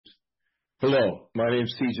Hello, my name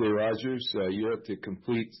is T.J. Rogers. You're at the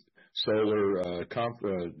Complete Solar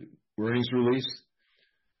earnings release.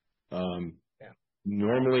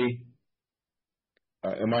 Normally,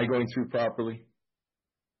 am I going through properly?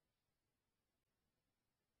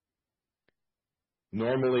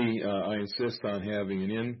 Normally, I insist on having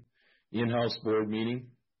an in-house board meeting.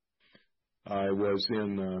 I was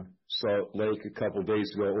in Salt Lake a couple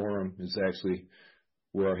days ago. Orem is actually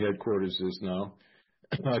where our headquarters is now.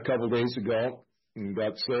 A couple days ago, and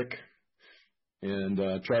got sick and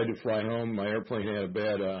tried to fly home. My airplane had a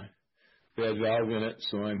bad valve in it,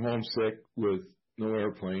 so I'm homesick with no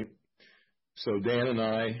airplane. So Dan and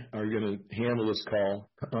I are going to handle this call.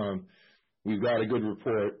 We've got a good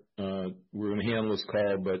report. We're going to handle this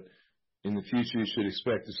call, but in the future, you should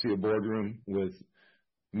expect to see a boardroom with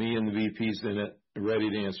me and the VPs in it, ready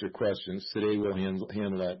to answer questions. Today, we'll handle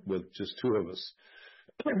that with just two of us.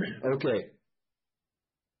 Okay.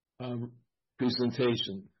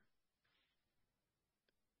 Presentation.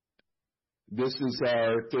 This is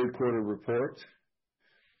our third quarter report.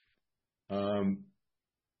 Q3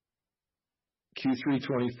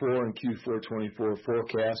 24 and Q4 24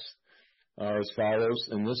 forecasts are as follows,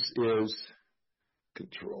 and this is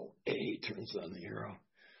Control A turns on the arrow.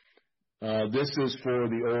 This is for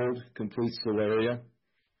the old Complete Solaria,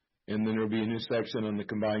 and then there'll be a new section on the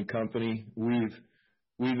combined company. We've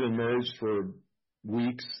emerged for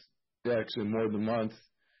weeks, actually more than a month,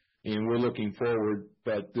 and we're looking forward,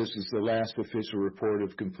 but this is the last official report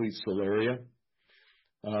of Complete Solaria.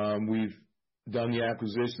 We've done the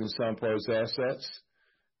acquisition of SunPower's assets.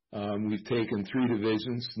 We've taken 3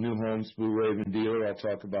 divisions, New Homes, Blue Raven Dealer. I'll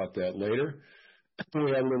talk about that later. We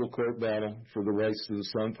had a little court battle for the rights to the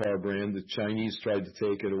SunPower brand. The Chinese tried to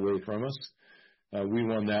take it away from us. We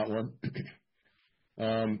won that one.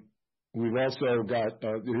 We've also got,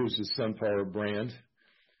 here's the SunPower brand.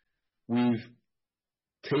 We've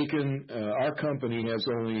taken, our company has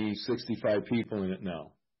only 65 people in it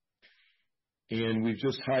now. And we've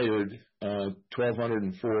just hired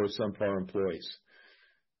 1,204 SunPower employees.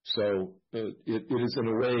 So it is, in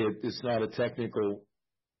a way, it's not a technical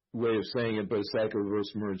way of saying it, but it's like a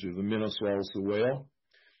reverse merger. The minnow swallows the whale.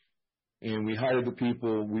 And we hired the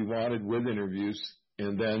people we wanted with interviews,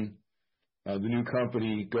 and then the new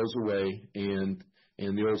company goes away, and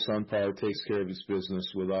the old SunPower takes care of its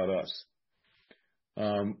business without us.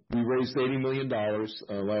 We raised $80 million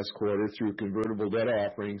last quarter through convertible debt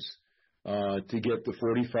offerings to get the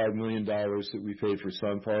 $45 million that we paid for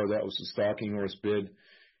SunPower. That was the stalking horse bid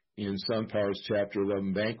in SunPower's Chapter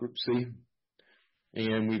 11 bankruptcy.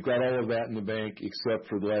 And we've got all of that in the bank except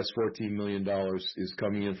for the last $14 million is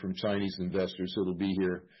coming in from Chinese investors. It'll be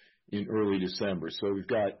here in early December. So we've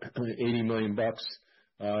got $80 million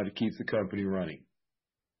to keep the company running.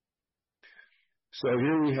 So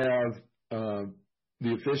here we have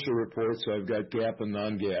the official report. So I've got GAAP and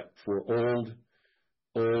non-GAAP for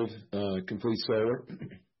old Complete Solar.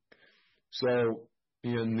 So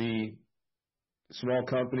in the small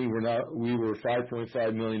company, we were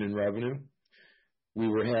 $5.5 million in revenue. We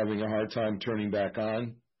were having a hard time turning back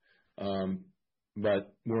on,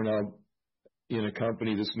 but we're now in a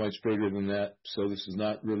company that's much bigger than that, so this is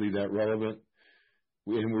not really that relevant.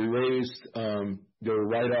 And we raised, there were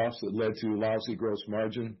write-offs that led to lousy gross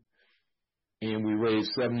margin, and we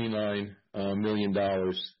raised $79 million.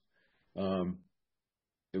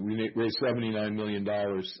 We raised $79 million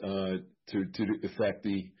to effect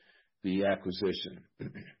the acquisition.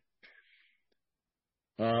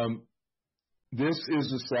 This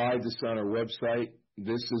is a slide that's on our website.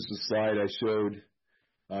 This is the slide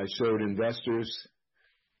I showed investors.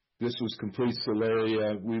 This was Complete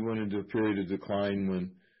Solaria. We went into a period of decline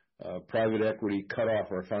when private equity cut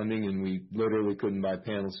off our funding, and we literally couldn't buy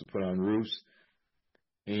panels to put on roofs.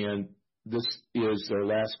 And this is our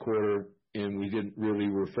last quarter, and we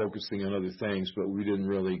were focusing on other things, but we didn't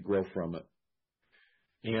really grow from it.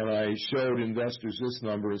 And I showed investors this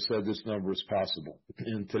number and said this number is possible.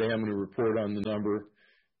 And today I'm going to report on the number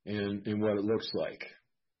and what it looks like.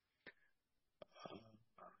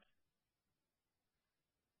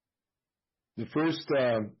 The first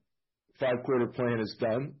 5-quarter plan is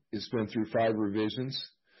done. It's been through 5 revisions.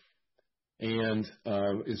 And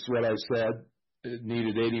it's what I said. It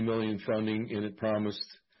needed $80 million funding, and it promised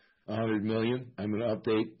 $100 million. I'm going to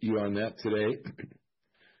update you on that today.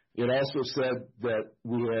 It also said that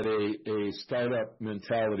we had a startup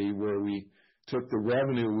mentality where we took the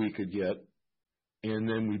revenue we could get, and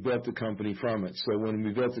then we built the company from it. So when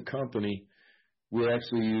we built the company, we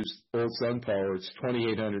actually used old SunPower. It's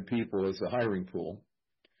 2,800 people as a hiring pool.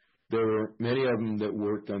 There were many of them that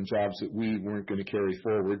worked on jobs that we weren't going to carry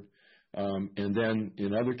forward. And then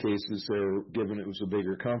in other cases, given it was a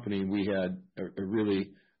bigger company, we had a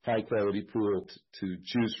really high quality pool to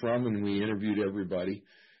choose from, and we interviewed everybody,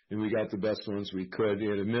 and we got the best ones we could. We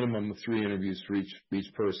had a minimum of 3 interviews for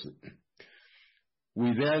each person.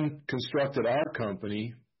 We then constructed our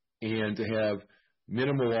company and to have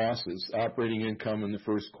minimal losses, operating income in the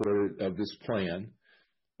first quarter of this plan,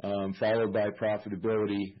 followed by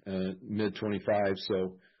profitability mid-25,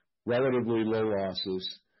 so relatively low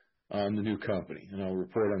losses on the new company, and I'll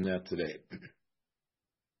report on that today.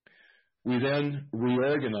 We then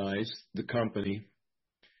reorganized the company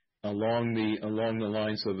along the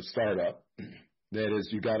lines of a startup. That is,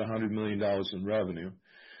 you got $100 million in revenue.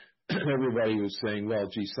 Everybody was saying, well,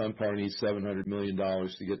 gee, SunPower needs $700 million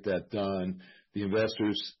to get that done. The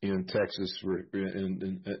investors in Texas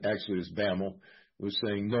and actually it was BAML, was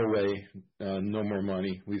saying, no way, no more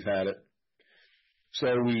money. We've had it.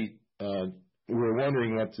 So we were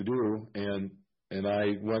wondering what to do, and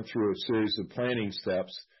I went through a series of planning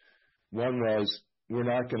steps. One was, we're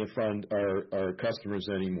not going to fund our customers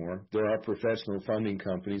anymore. There are professional funding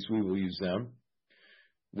companies. We will use them.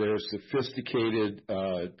 There are sophisticated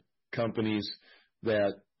companies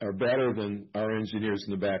that are better than our engineers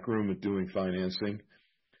in the back room at doing financing.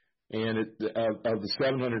 And of the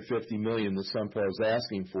 $750 million that SunPower is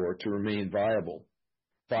asking for to remain viable,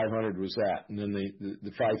 500 was that, and then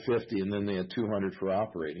the 550, and then they had 200 for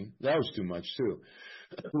operating. That was too much too.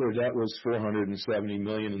 That was $470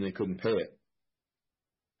 million, and they couldn't pay it.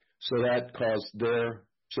 So that caused their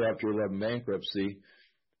Chapter 11 bankruptcy.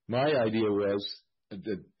 My idea was,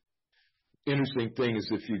 the interesting thing is,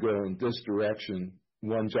 if you go in this direction,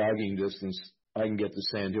 one jogging distance, I can get to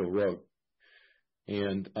Sand Hill Road.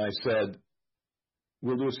 And I said,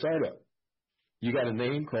 we'll do a startup. You got a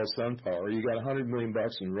name called SunPower. You got $100 million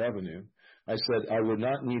in revenue. I said, I would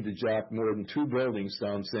not need to jack more than 2 buildings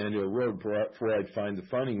down Sand Hill Road before I'd find the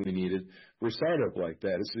funding we needed for a startup like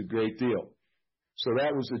that. It's a great deal. So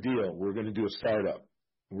that was the deal. We're going to do a startup.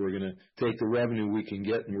 We're going to take the revenue we can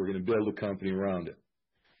get, and we're going to build a company around it.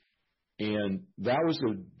 And that was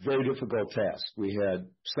a very difficult task. We had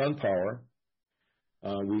SunPower.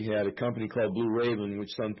 We had a company called Blue Raven,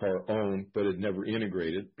 which SunPower owned, but had never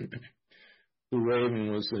integrated. Blue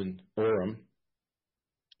Raven was in Orem,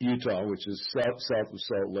 Utah, which is south of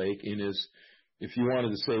Salt Lake, and is, if you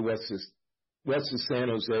wanted to say what's the San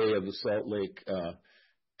Jose of the Salt Lake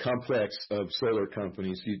complex of solar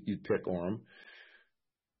companies, you'd pick Orem.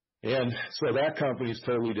 And so that company is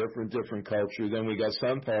totally different culture. Then we got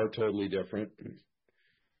SunPower, totally different.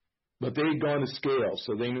 But they had gone to scale,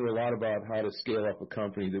 so they knew a lot about how to scale up a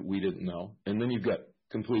company that we didn't know. And then you've got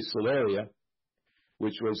Complete Solaria,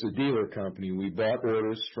 which was a dealer company. We bought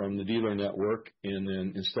orders from the dealer network and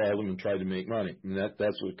then installed them and tried to make money. And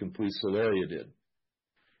that's what Complete Solaria did.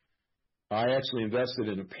 I actually invested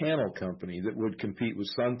in a panel company that would compete with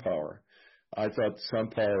SunPower. I thought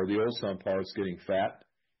SunPower, the old SunPower, was getting fat,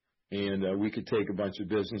 and we could take a bunch of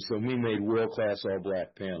business. So we made world-class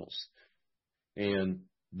all-black panels. And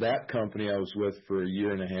that company I was with for a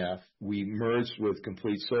year and a half, we merged with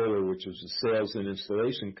Complete Solar, which was a sales and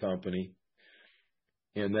installation company.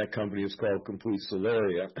 And that company is called Complete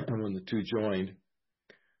Solaria when the two joined.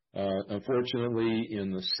 Unfortunately,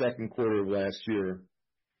 in the second quarter of last year,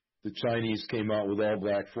 the Chinese came out with all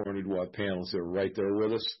black 400-watt panels. They were right there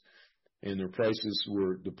with us, and the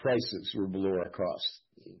prices were below our cost.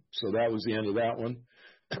 So that was the end of that one.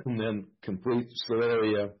 And then Complete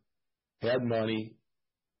Solaria had money,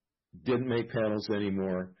 didn't make panels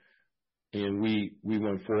anymore, and we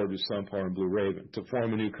went forward with SunPower and Blue Raven to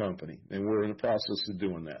form a new company, and we're in the process of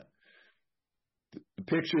doing that. The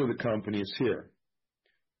picture of the company is here.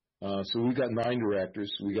 So we've got 9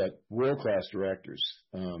 directors. We got world-class directors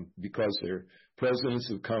because they're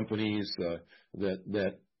presidents of companies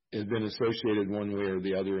that had been associated one way or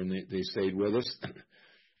the other, and they stayed with us.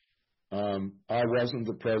 I wasn't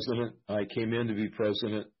the president. I came in to be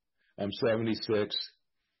president. I'm 76.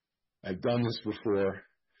 I've done this before,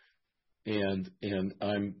 and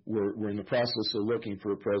we're in the process of looking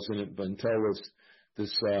for a president. But until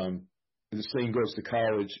this thing goes to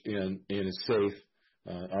college and is safe,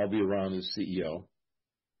 I'll be around as CEO.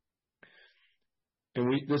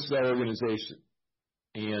 And this is our organization.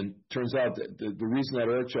 And turns out that the reason that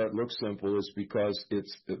org chart looks simple is because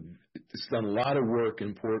it's done a lot of work,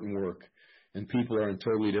 important work, and people are in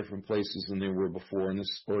totally different places than they were before. And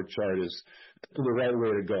this org chart is the right way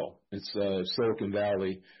to go. It's a Silicon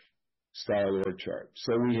Valley style org chart.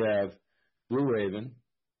 So we have Blue Raven,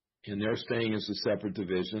 and they're staying as a separate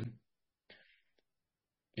division.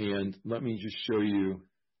 And let me just show you.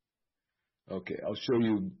 Okay, I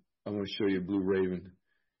want to show you Blue Raven.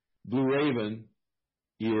 Blue Raven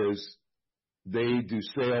they do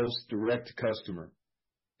sales direct to customer.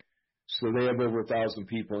 So they have over 1,000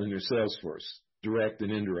 people in their sales force, direct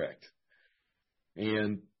and indirect.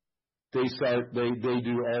 And they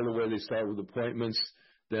do all the way. They start with appointments,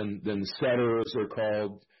 then the setter, as they're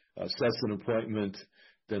called, sets an appointment.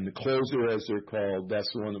 Then the closer, as they're called,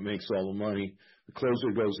 that's the one that makes all the money. The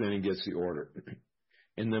closer goes in and gets the order.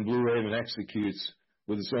 And then Blue Raven executes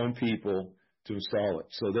with its own people to install it.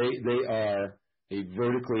 So they are a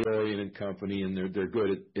vertically oriented company, and they're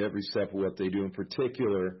good at every step of what they do. In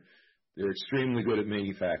particular, they're extremely good at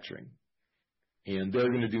manufacturing. And they're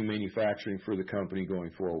going to do manufacturing for the company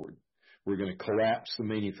going forward. We're going to collapse the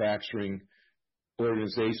manufacturing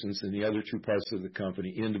organizations in the other two parts of the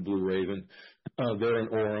company into Blue Raven. They're in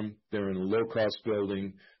Orem. They're in a low-cost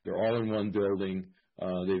building. They're all in one building.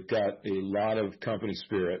 They've got a lot of company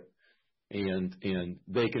spirit, and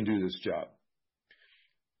they can do this job.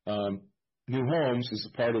 New Homes is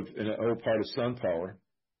an old part of SunPower.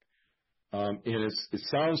 And it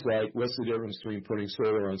sounds like, what's the difference between putting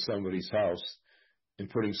solar on somebody's house and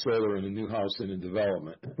putting solar in a new house in a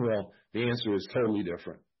development? Well, the answer is totally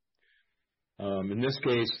different. In this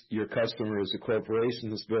case, your customer is a corporation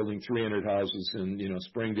that's building 300 houses in,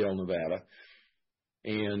 Springdale, Nevada,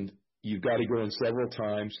 and you've got to go in several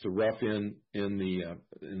times to rough in the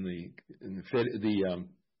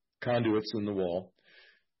conduits in the wall.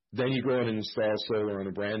 Then you go in and install solar on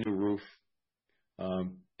a brand new roof,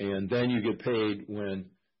 and then you get paid when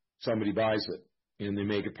somebody buys it and they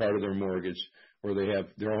make it part of their mortgage, or they have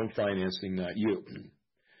their own financing, not you.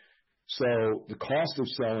 So the cost of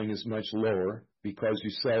selling is much lower because you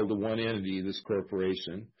sell to one entity, this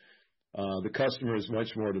corporation. The customer is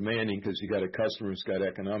much more demanding because you got a customer who's got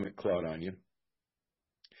economic clout on you.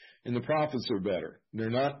 And the profits are better. They're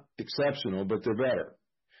not exceptional, but they're better.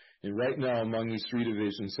 And right now, among these three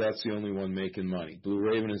divisions, that's the only one making money. Blue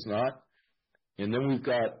Raven is not. And then we've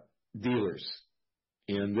got dealers.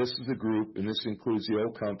 And this is a group, and this includes the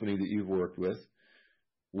old company that you've worked with,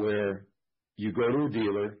 where you go to a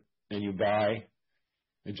dealer and you buy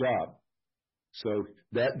a job. So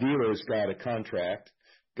that dealer's got a contract,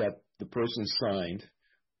 got the person signed,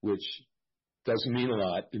 which doesn't mean a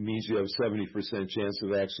lot. It means you have a 70% chance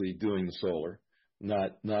of actually doing the solar,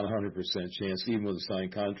 not 100% chance, even with a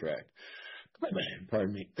signed contract.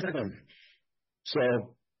 Pardon me.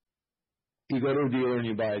 So you go to a dealer and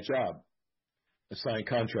you buy a job, a signed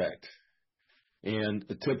contract. And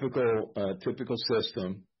a typical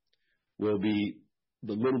system will be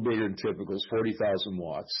the little bigger than typical, is 40,000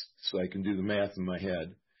 watts, so I can do the math in my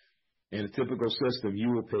head. And a typical system,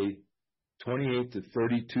 you will pay 28 to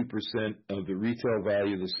 32% of the retail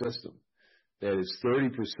value of the system. That is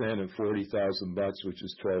 30% of $40,000, which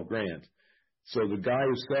is $12,000. So the guy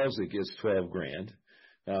who sells it gets $12,000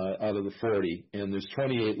 out of the 40, and there's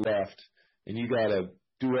 28 left, and you got to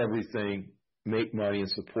do everything, make money, and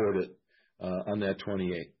support it on that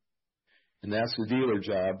 28. And that's the dealer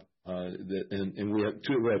job. And we have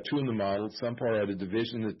two in the model. SunPower had a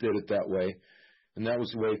division that did it that way, and that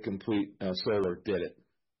was the way Complete Solar did it.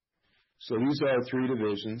 So these are our three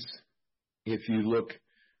divisions. If you look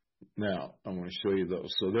now, I want to show you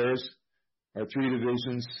those. So there's our three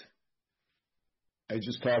divisions. I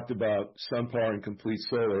just talked about SunPower and Complete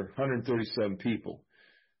Solar, 137 people.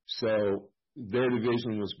 So their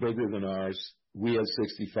division was bigger than ours. We had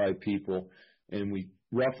 65 people, and we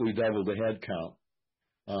roughly doubled the head count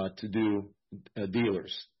to do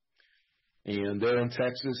dealers. And they're in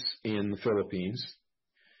Texas and the Philippines.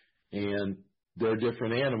 And they're a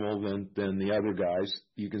different animal than the other guys.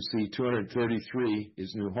 You can see 233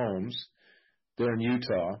 is New Homes. They're in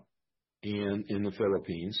Utah and in the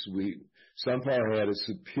Philippines. SunPower had a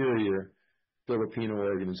superior Filipino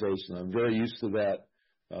organization. I'm very used to that.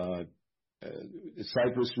 At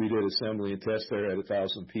Cypress, we did assembly and test there at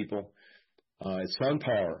 1,000 people. At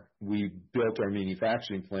SunPower, we built our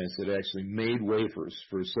manufacturing plants that actually made wafers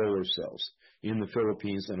for solar cells in the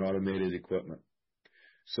Philippines and automated equipment.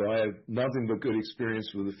 So I have nothing but good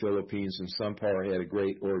experience with the Philippines, and SunPower had a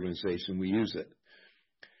great organization. We use it.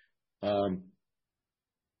 A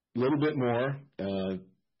little bit more.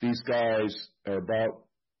 These guys are about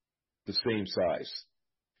the same size.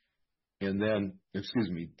 And then,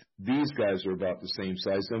 these guys are about the same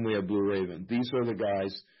size. Then we have Blue Raven. These are the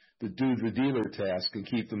guys that do the dealer task and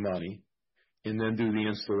keep the money, and then do the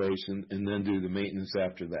installation, and then do the maintenance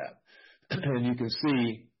after that. And you can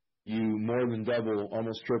see you more than double,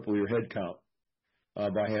 almost triple your head count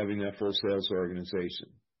by having that full sales organization.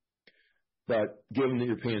 But given that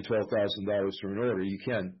you're paying $12,000 for an order, you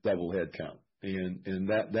can double head count, and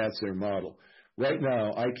that's their model. Right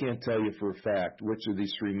now, I can't tell you for a fact which of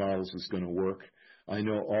these three models is going to work. I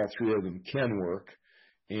know all three of them can work,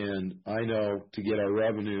 and I know to get our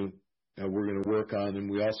revenue, we're going to work on them.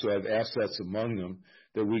 We also have assets among them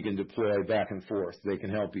that we can deploy back and forth. They can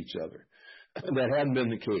help each other. That hadn't been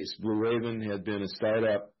the case. Blue Raven had been a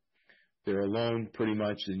startup. They're alone pretty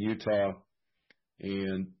much in Utah,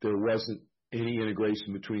 and there wasn't any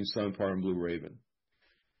integration between SunPower and Blue Raven.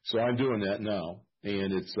 So I'm doing that now,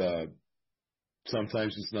 and it's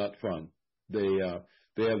sometimes it's not fun. They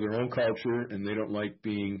have their own culture, and they don't like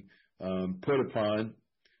being put upon,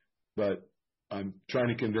 but I'm trying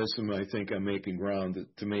to convince them. I think I'm making ground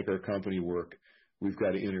that to make our company work, we've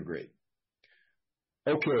got to integrate.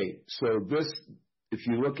 Okay, so this, if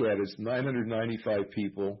you look at it, it's 995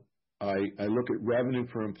 people. I look at revenue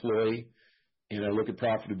per employee, and I look at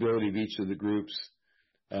profitability of each of the groups.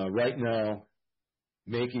 Right now,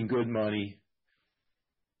 making good money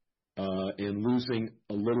and losing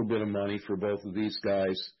a little bit of money for both of these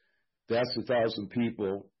guys. That's 1,000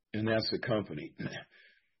 people, and that's a company.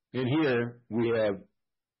 And here we have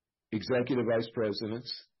executive vice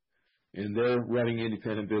presidents, and they're running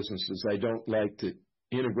independent businesses. I don't like to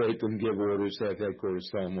integrate them, give orders, have headquarters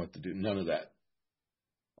tell them what to do. None of that.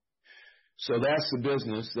 So that's the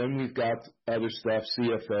business. Then we've got other stuff,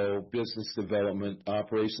 CFO, business development,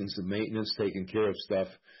 operations and maintenance, taking care of stuff,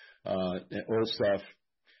 old stuff,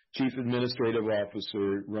 chief administrative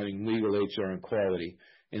officer running legal, HR, and quality,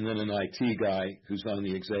 and then an IT guy who's on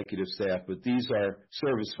the executive staff. But these are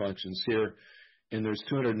service functions here, and there's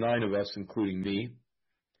 209 of us, including me,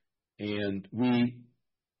 and we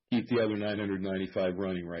keep the other 995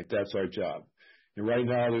 running right. That's our job. And right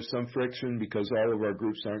now there's some friction because all of our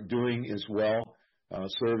groups aren't doing as well,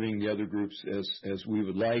 serving the other groups as we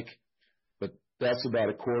would like. But that's about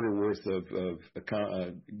a quarter worth of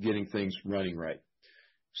getting things running right.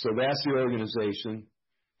 So that's the organization.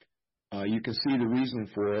 You can see the reason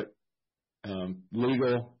for it.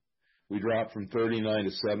 Legal, we dropped from 39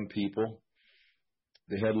 to 7 people.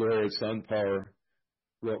 The head lawyer at SunPower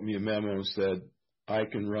wrote me a memo and said, I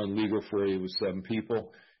can run legal for you with 7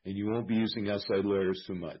 people, and you won't be using outside lawyers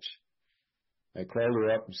too much. I called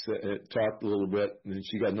her up and talked a little bit, and then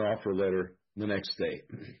she got an offer letter the next day.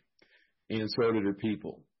 And so did her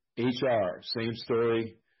people. HR, same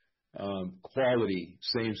story. Quality,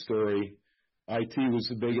 same story. IT was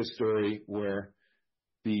the biggest story, where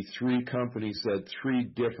the 3 companies had 3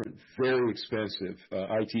 different, very expensive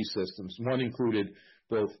IT systems. One included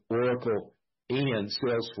both Oracle and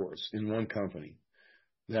Salesforce in one company.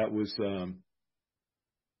 That was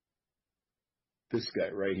this guy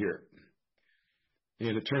right here.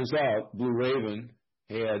 And it turns out Blue Raven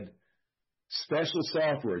had special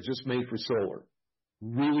software just made for solar.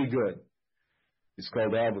 Really good. It's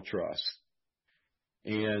called Albatross.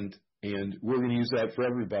 And we're going to use that for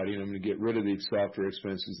everybody, and I'm going to get rid of the software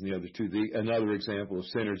expenses and the other 2. Another example of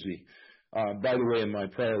synergy. By the way, in my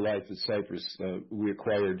prior life at Cypress, we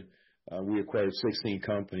acquired 16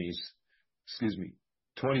 companies,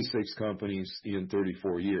 26 companies in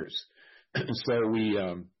 34 years. So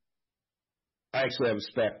I actually have a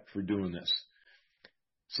spec for doing this.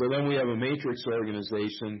 So then we have a matrix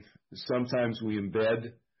organization. Sometimes we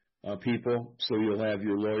embed people, so you'll have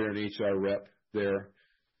your lawyer and HR rep there.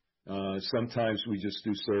 Sometimes we just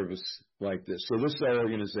do service like this. So this is our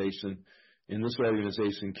organization, and this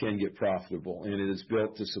organization can get profitable, and it is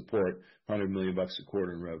built to support $100 million a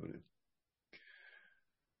quarter in revenue.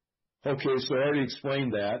 Okay, so I already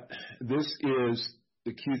explained that. This is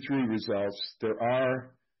the Q3 results. There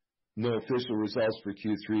are no official results for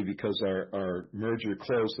Q3 because our merger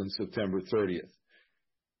closed on September 30th.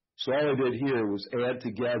 So all I did here was add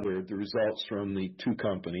together the results from the 2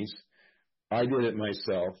 companies. I did it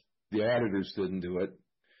myself. The auditors didn't do it.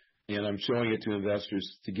 And I'm showing it to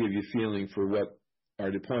investors to give you a feeling for what our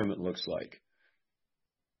deployment looks like.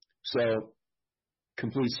 So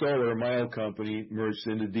Complete Solar, my old company, merged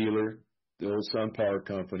into Dealer, the old SunPower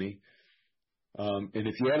company. And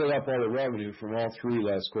if you added up all the revenue from all 3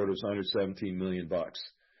 last quarter, it was $117 million.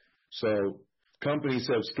 So companies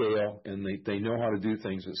have scale, and they know how to do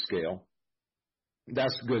things at scale.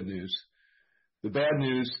 That's the good news. The bad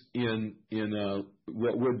news in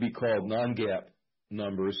what would be called non-GAAP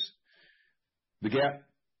numbers,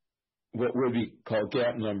 what would be called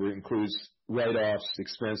GAAP number includes write-offs,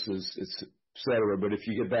 expenses, etc. But if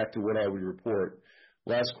you get back to what I would report,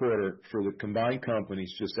 last quarter for the combined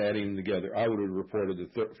companies, just adding them together, I would have reported a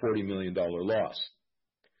 $40 million loss.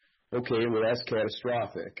 Okay, well that's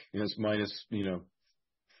catastrophic, and it's minus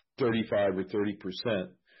 35 or 30%.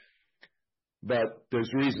 But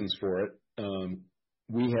there's reasons for it.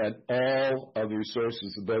 we had all of the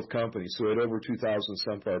resources of both companies. So we had over 2,000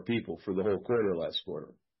 SunPower people for the whole quarter last quarter.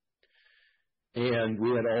 And we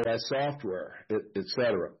had all that software, et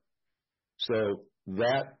cetera. So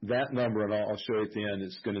that number, and I'll show you at the end,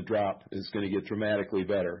 is going to drop. It's going to get dramatically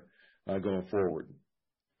better going forward.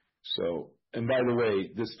 So, and by the way,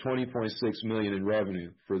 this $20.6 million in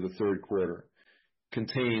revenue for the third quarter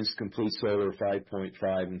contains Complete Solar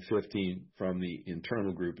 5.5 and 15 from the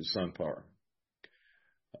internal group of SunPower.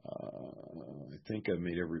 I think I've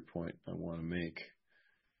made every point I want to make.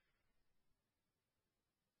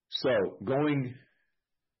 So I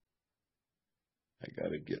got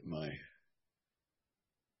to get my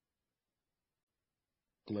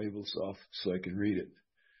labels off so I can read it.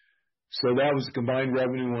 So that was the combined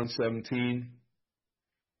revenue, 117.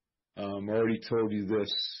 I already told you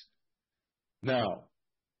this. Now,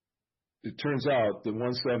 it turns out that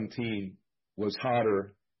 117 was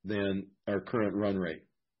hotter than our current run rate.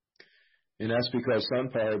 And that's because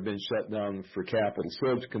SunPower had been shut down for capital.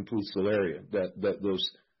 So did Complete Solaria. That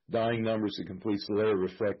those dying numbers of Complete Solaria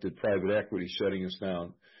reflected private equity shutting us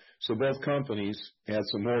down. So both companies had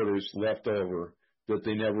some orders left over that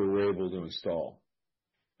they never were able to install.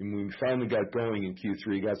 And when we finally got going in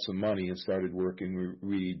Q3, got some money and started working,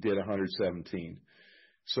 we did 117.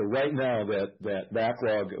 So right now that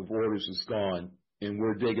backlog of orders is gone, and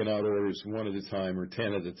we're digging out orders one at a time or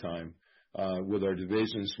 10 at a time with our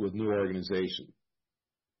divisions with new organization.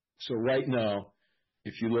 So right now,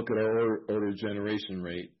 if you look at our order generation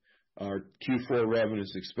rate, our Q4 revenue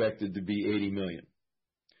is expected to be $80 million.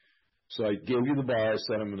 So I gave you the bar. I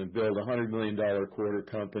said I'm going to build a $100 million quarter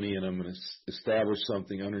company, and I'm going to establish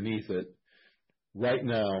something underneath it. Right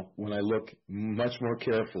now, when I look much more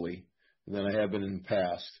carefully than I have been in the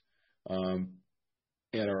past,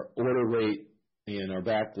 at our order rate and our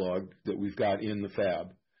backlog that we've got in the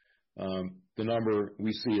fab, the number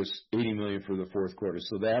we see is $80 million for the fourth quarter.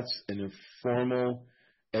 So that's an informal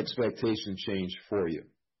expectation change for you.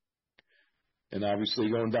 And obviously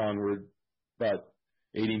going downward, but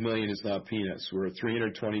 $80 million is not peanuts. We're a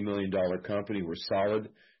 $320 million company. We're solid,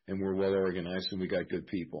 and we're well organized, and we got good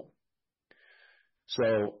people.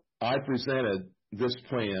 So I presented this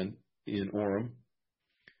plan in Orem.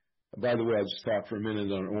 By the way, I'll just talk for a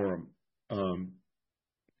minute on Orem.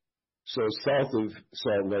 So south of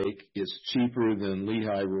Salt Lake, it's cheaper than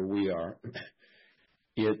Lehigh where we are.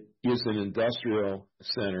 It is an industrial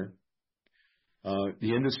center. The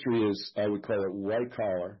industry is, I would call it white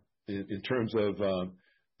collar in terms of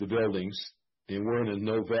the buildings. And we're in a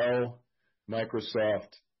Novell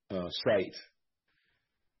Microsoft site.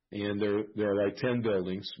 And there are like 10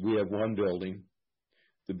 buildings. We have one building.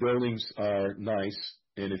 The buildings are nice.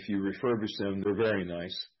 And if you refurbish them, they're very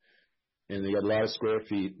nice. And they got a lot of square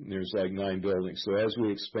feet, and there's like 9 buildings. So as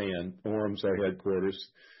we expand, Orem's our headquarters.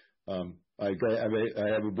 I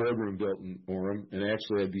have a boardroom built in Orem, and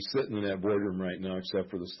actually I'd be sitting in that boardroom right now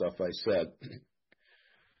except for the stuff I said.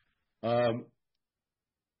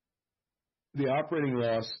 The operating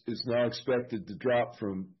loss is now expected to drop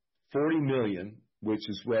from $40 million, which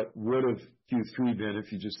is what would have Q3 been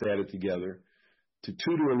if you just add it together, to $2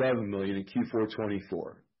 to $11 million in Q4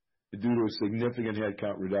 24 due to a significant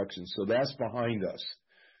headcount reduction. So that's behind us.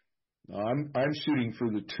 Now, I'm shooting for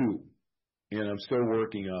the 2, and I'm still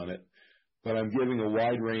working on it, but I'm giving a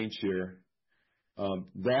wide range here.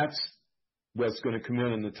 That's what's going to come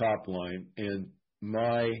in the top line, and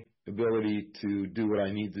my ability to do what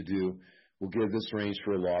I need to do will give this range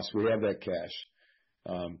for a loss. We have that cash.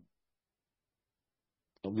 I'll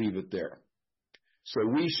leave it there. So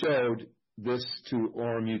we showed this to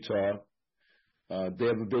Orem, Utah. They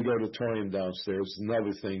have a big auditorium downstairs.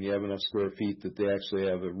 Another thing, you have enough square feet that they actually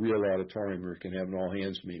have a real auditorium where you can have an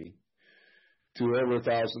all-hands meeting. To over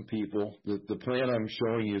 1,000 people. The plan I'm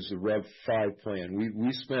showing you is the Rev 5 plan.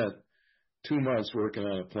 We spent 2 months working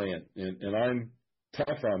on a plan, and I'm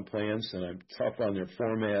tough on plans, and I'm tough on their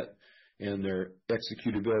format and their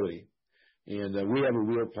executability. And we have a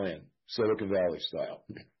real plan, Silicon Valley style.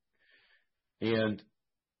 And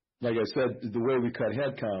like I said, the way we cut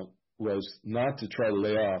headcount was not to try to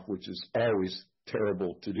lay off, which is always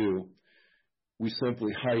terrible to do. We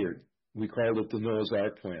simply hired. We called it the Noah's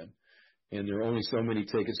Ark plan. And there are only so many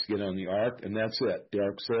tickets to get on the Ark, and that's it. The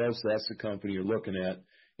Ark sales, that's the company you're looking at,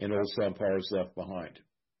 and Old SunPower is left behind.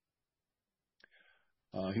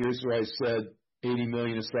 Here's where I said $80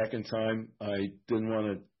 million a second time. I didn't want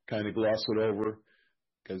to kind of gloss it over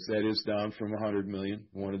because that is down from $100 million.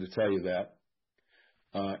 I wanted to tell you that.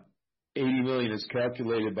 $80 million is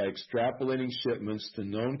calculated by extrapolating shipments to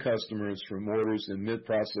known customers from orders in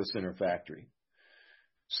mid-process in our factory.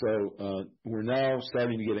 So we're now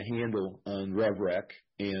starting to get a handle on RevRec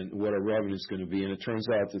and what our revenue is going to be. And it turns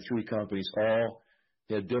out the three companies all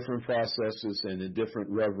had different processes and at different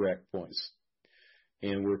RevRec points.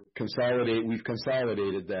 And we've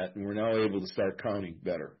consolidated that, and we're now able to start counting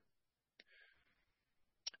better.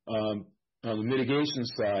 On the mitigation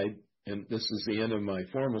side, and this is the end of my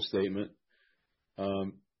formal statement,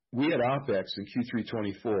 we had OPEX in Q3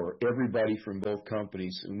 24, everybody from both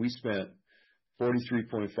companies, and we spent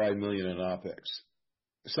 $43.5 million in OPEX.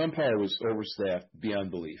 SunPower was overstaffed beyond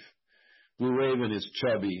belief. Blue Raven is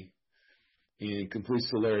chubby, and Complete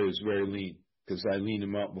Solaria is very lean, because I leaned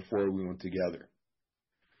them out before we went together.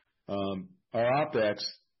 Our OPEX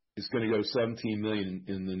is going to go to $17 million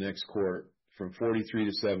in the next quarter, from 43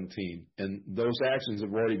 to 17, and those actions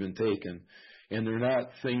have already been taken, and they're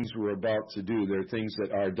not things we're about to do. They're things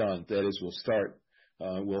that are done. That is,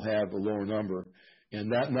 we'll have a lower number,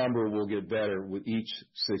 and that number will get better with each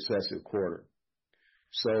successive quarter.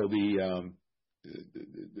 So we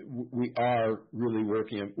are really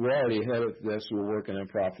working. We're already ahead of this. We're working on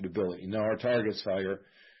profitability. Now our target's higher.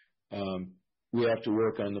 We have to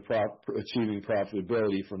work on achieving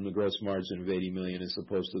profitability from the gross margin of $80 million as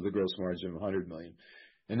opposed to the gross margin of $100 million.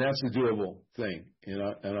 And that's a doable thing, and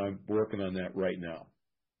I'm working on that right now.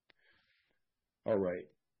 All right,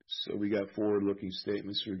 so we got forward-looking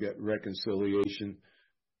statements. We got reconciliation.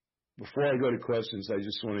 Before I go to questions, I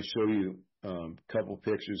just want to show you a couple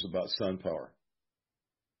pictures about SunPower.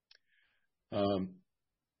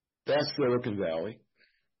 That's Silicon Valley.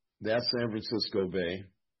 That's San Francisco Bay.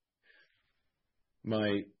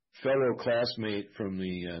 My fellow classmate from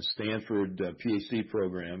the Stanford PhD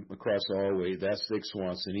program across the hallway, that's Dick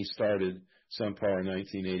Swanson. He started SunPower in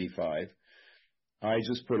 1985. I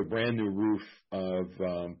just put a brand new roof of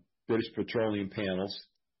British Petroleum panels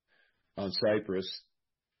on Cypress,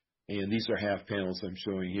 and these are half panels I'm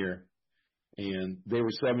showing here. And they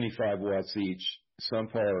were 75 watts each.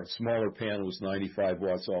 SunPower, smaller panel, was 95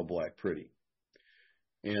 watts, all black, pretty.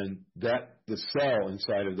 And that the cell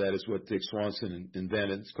inside of that is what Dick Swanson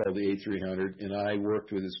invented. It's called the A300, and I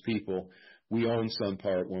worked with his people. We owned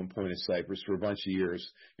SunPower at one point at Cypress for a bunch of years,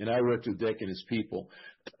 and I worked with Dick and his people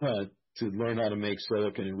to learn how to make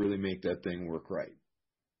silicon and really make that thing work right.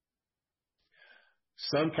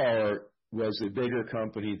 SunPower was a bigger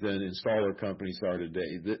company than installer companies are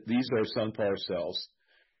today. These are SunPower cells,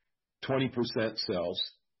 20% cells.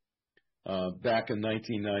 Back in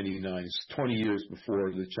 1999, it's 20 years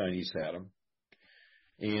before the Chinese had them.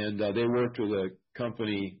 And they worked with a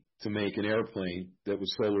company to make an airplane that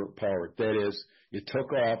was solar powered. That is, it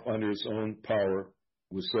took off under its own power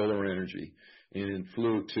with solar energy, and it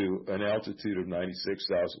flew to an altitude of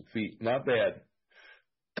 96,000 feet. Not bad.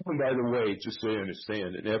 By the way, just so you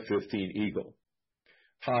understand, an F-15 Eagle,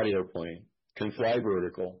 hot airplane, can fly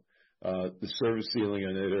vertical. The service ceiling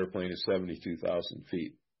on that airplane is 72,000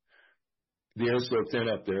 feet. The air's so thin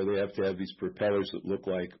up there, they have to have these propellers that look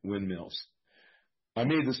like windmills. I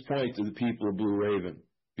made this point to the people of Blue Raven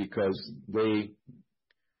because they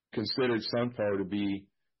considered SunPower to be,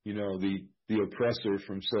 the oppressor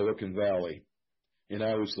from Silicon Valley, and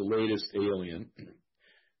I was the latest alien.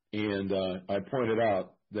 And I pointed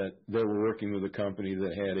out that they were working with a company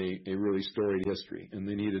that had a really storied history, and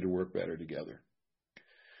they needed to work better together.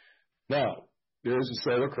 Now, there was a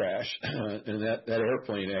solar crash, and that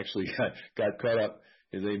airplane actually got cut up.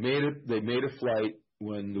 And they made a flight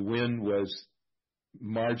when the wind was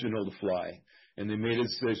marginal to fly, and they made a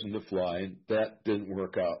decision to fly, and that didn't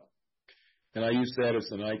work out. And I used that as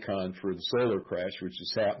an icon for the solar crash, which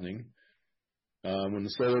is happening. When the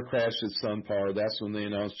solar crashed at SunPower, that's when they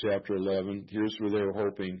announced Chapter 11. Here's where they were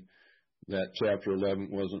hoping that Chapter 11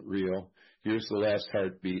 wasn't real. Here's the last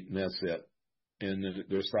heartbeat, and that's it. And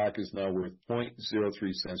their stock is now worth 0.03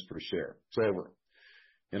 cents per share. It's over.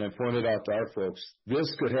 And I pointed out to our folks,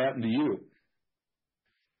 this could happen to you.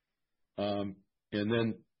 And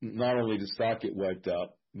then not only did stock get wiped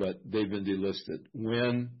out, but they've been delisted.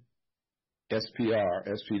 When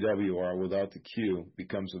SPWR, without the Q,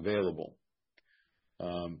 becomes available,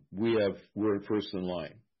 we're first in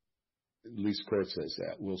line. At least court says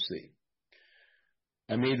that. We'll see.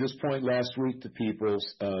 I made this point last week to people,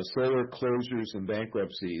 solar closures and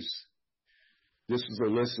bankruptcies. This is a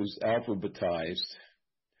list that's alphabetized,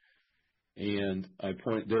 and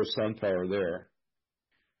there's SunPower there.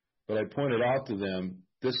 But I pointed out to them,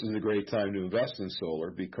 this is a great time to invest in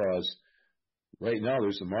solar because right now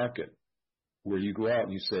there's a market where you go out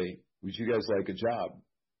and you say, would you guys like a job?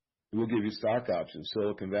 We'll give you stock options,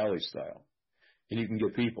 Silicon Valley style. And you can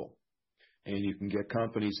get people. And you can get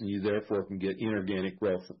companies, and you therefore can get inorganic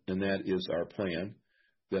growth. And that is our plan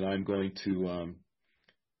that I'm going to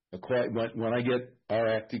when I get our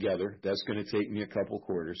act together, that's going to take me a couple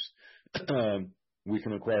quarters. We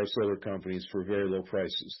can acquire solar companies for very low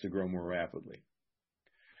prices to grow more rapidly.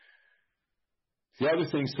 The other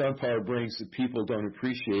thing SunPower brings that people don't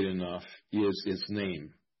appreciate enough is its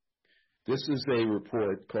name. This is a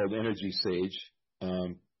report called Energy Sage.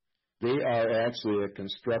 They are actually a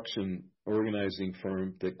construction organizing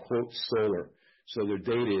firm that quotes solar. So their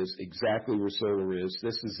data is exactly where solar is.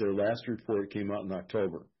 This is their last report, came out in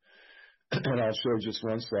October. And I'll show just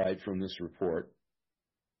one slide from this report.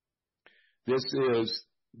 This is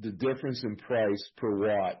the difference in price per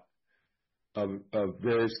watt of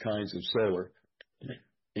various kinds of solar.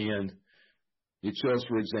 And it shows,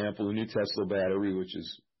 for example, a new Tesla battery, which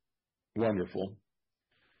is wonderful,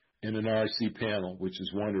 and an RC panel, which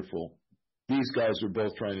is wonderful. These guys are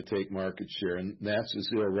both trying to take market share, and that's a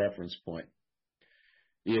zero reference point.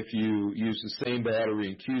 If you use the same battery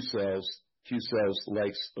in Q cells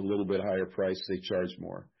likes a little bit higher price. They charge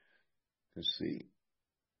more. Let's see.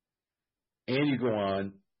 And you go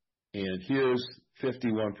on, and here's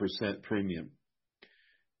 51% premium.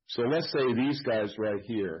 So let's say these guys right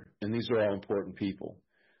here, and these are all important people,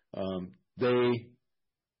 they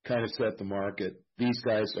kind of set the market. These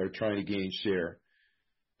guys are trying to gain share.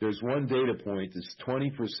 There's one data point that's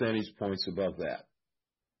 20 percentage points above that.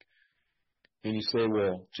 And you say,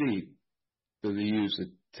 well, gee, do they use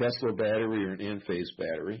a Tesla battery or an N-phase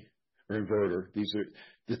battery or inverter?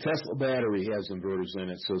 The Tesla battery has inverters in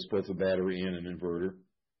it, so it's both a battery and an inverter.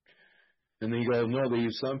 And then you go, no, they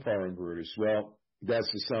use SunPower inverters. Well,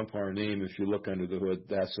 that's the SunPower name. If you look under the hood,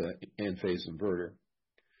 that's an N-phase inverter.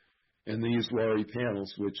 And they use Solaria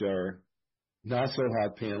panels, which are not so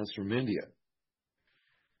hot panels from India.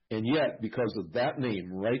 And yet, because of that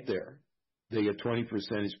name right there, they get 20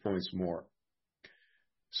 percentage points more.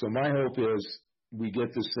 So my hope is we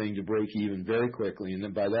get this thing to break even very quickly, and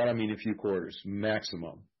then by that I mean a few quarters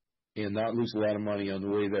maximum, and not lose a lot of money on the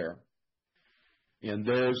way there. And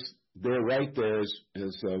there right there is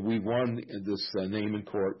we won this name in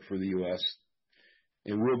court for the U.S.,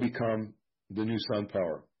 and we'll become the new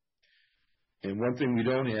SunPower. And one thing we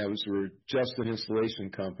don't have is we're just an installation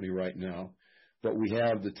company right now, but we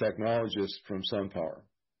have the technologist from SunPower.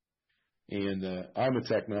 And I'm a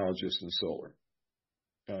technologist in solar.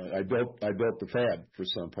 I built the fab for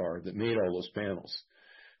SunPower that made all those panels.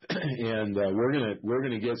 And we're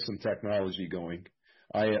gonna get some technology going.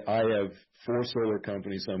 I have 4 solar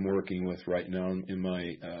companies I'm working with right now in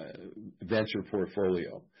my venture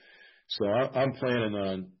portfolio. So I'm planning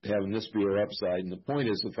on having this be our upside. And the point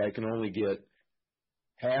is, if I can only get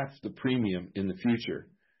half the premium in the future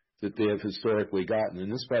that they have historically gotten,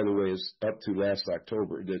 and this, by the way, is up to last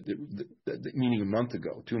October, meaning a month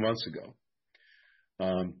ago, 2 months ago,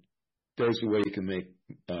 there's a way you can make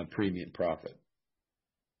premium profit.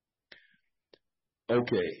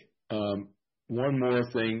 Okay, one more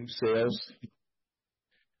thing, sales.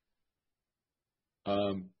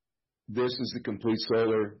 This is the complete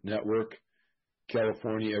solar network.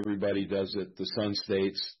 California, everybody does it. The Sun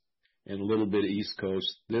States and a little bit of East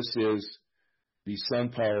Coast. This is the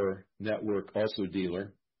SunPower network, also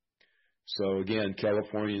dealer. So again,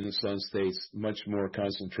 California and the Sun States, much more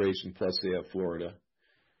concentration, plus they have Florida.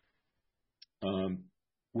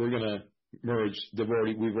 We're going to merge.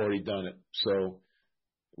 We've already done it. So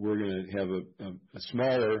we're going to have a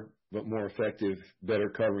smaller but more effective, better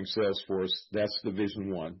covering sales force. That's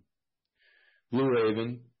Division 1. Blue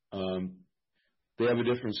Raven, they have a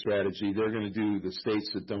different strategy. They're going to do the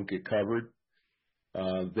states that don't get covered.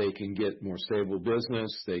 They can get more stable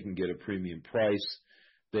business. They can get a premium price.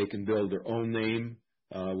 They can build their own name,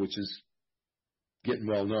 which is getting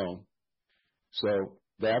well known. So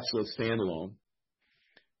that's a standalone.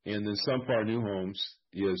 And then SunPower New Homes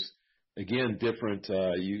is, again, different.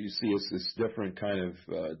 You see it's this different kind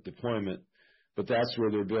of deployment, but that's where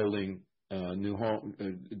they're building new home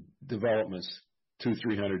developments,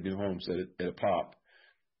 200-300 new homes at a pop.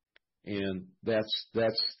 And that's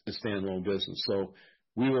a standalone business. So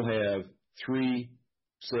we will have 3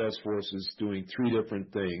 sales forces doing 3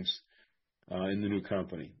 different things in the new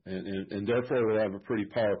company, and therefore we'll have a pretty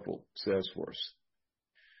powerful sales force.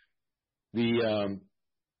 The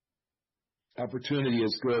opportunity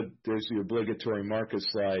is good. There's the obligatory market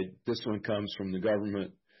slide. This one comes from the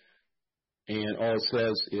government, and all it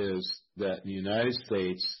says is that in the United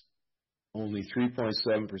States, only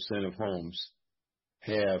 3.7% of homes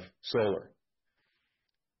have solar.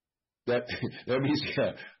 That means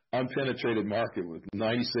unpenetrated market with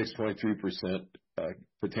 96.3%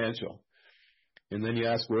 potential. And then you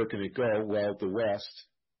ask, where can it go? Well, the West,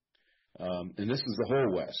 and this is the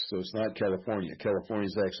whole West, so it's not California. California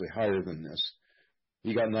is actually higher than this.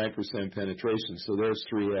 You got 9% penetration, so there's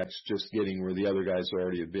 3x just getting where the other guys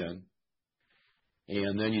already have been.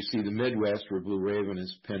 And then you see the Midwest where Blue Raven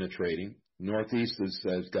is penetrating. Northeast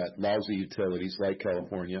has got lousy utilities like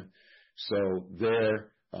California, so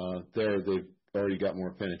there they've already got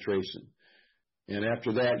more penetration. And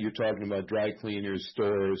after that, you're talking about dry cleaners,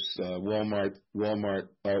 stores, Walmart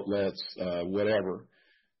outlets, whatever.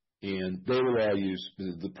 And they will all use,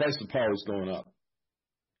 the price of power is going up.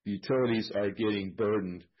 Utilities are getting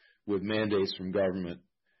burdened with mandates from government,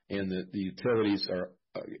 and the utilities are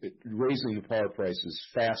raising the power prices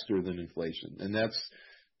faster than inflation. And that's,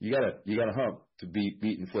 you gotta hump to beat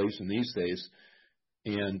inflation these days.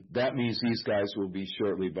 And that means these guys will be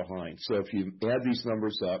shortly behind. So if you add these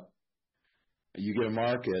numbers up, you get a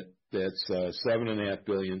market that's $7.5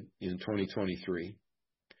 billion in 2023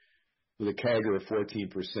 with a CAGR of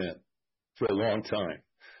 14% for a long time.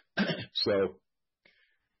 So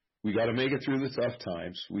we got to make it through the tough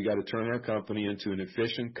times. We got to turn our company into an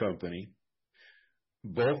efficient company.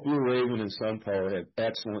 Both Blue Raven and SunPower have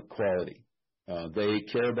excellent quality. They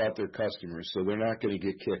care about their customers, so they're not going to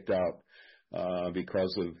get kicked out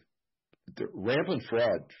because of the rampant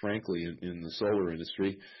fraud, frankly, in the solar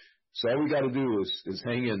industry. So all we got to do is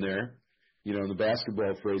hang in there. You know, in the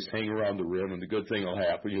basketball phrase, hang around the rim, and the good thing will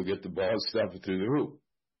happen. You'll get the ball and stuff it through the hoop.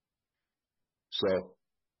 So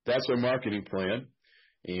that's our marketing plan,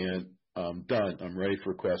 and I'm done. I'm ready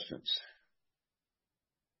for questions.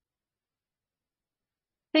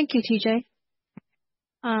 Thank you, TJ.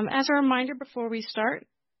 As a reminder before we start,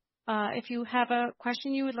 if you have a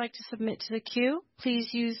question you would like to submit to the queue,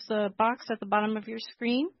 please use the box at the bottom of your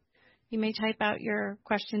screen. You may type out your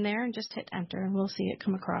question there and just hit enter, and we'll see it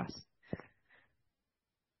come across.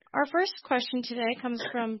 Our first question today comes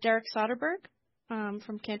from Derek Soderberg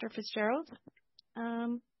from Cantor Fitzgerald.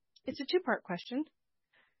 It's a two-part question.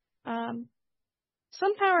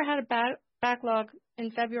 SunPower had a backlog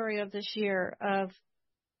in February of this year of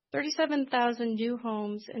 37,000 new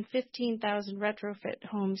homes and 15,000 retrofit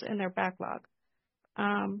homes in their backlog.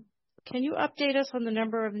 Can you update us on the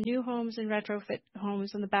number of new homes and retrofit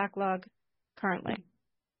homes in the backlog currently?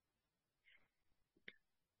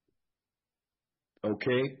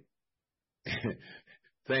 Okay.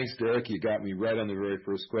 Thanks, Derek. You got me right on the very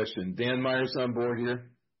first question. Dan Myers on board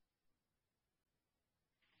here?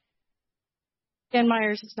 Dan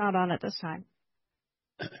Myers is not on at this time.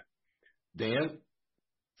 Dan,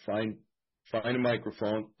 find a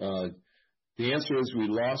microphone. The answer is we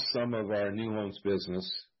lost some of our new homes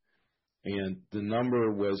business, and the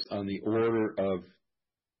number was on the order of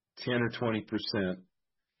 10 or 20%.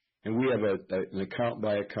 And we have an account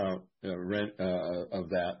by account rent of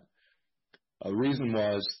that. The reason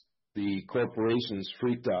was the corporations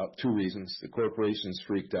freaked out. Two reasons. The corporations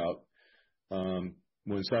freaked out when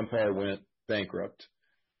SunPower went bankrupt.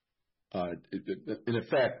 In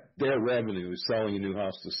effect, their revenue is selling a new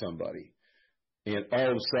house to somebody. And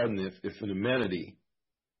all of a sudden, if an amenity,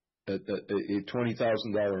 a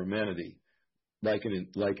 $20,000 amenity, like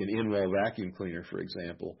an in-wall vacuum cleaner, for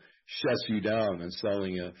example, shuts you down on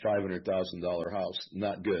selling a $500,000 house,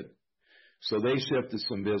 not good. So they shifted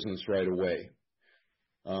some business right away.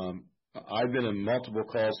 I've been in multiple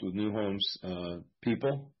calls with new homes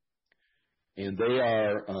people, and they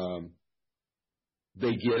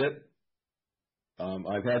get it.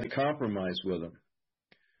 I've had to compromise with them.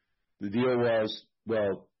 The deal was,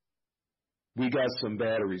 well, we got some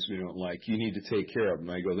batteries we don't like. You need to take care of them.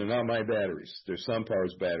 I go, they're not my batteries. They're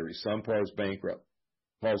SunPower's batteries. SunPower's bankrupt.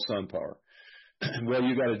 Call SunPower. Well,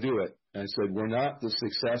 you got to do it. And I said, we're not the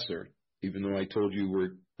successor, even though I told you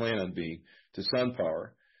we're planning on being, to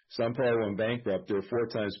SunPower. SunPower went bankrupt. They're 4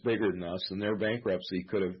 times bigger than us, and their bankruptcy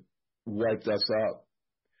could have wiped us out.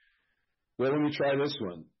 Well, let me try this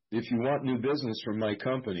one. If you want new business from my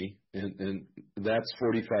company, and that's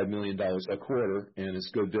 $45 million a quarter, and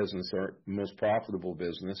it's good business, our most profitable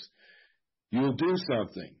business, you'll do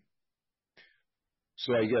something.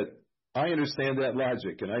 So I understand that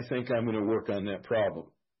logic, and I think I'm going to work on that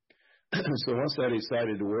problem. So once I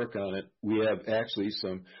decided to work on it, we have actually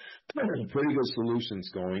some pretty good solutions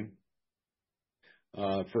going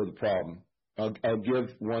for the problem. I'll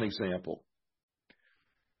give one example.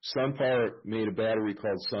 SunPower made a battery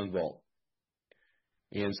called SunVault.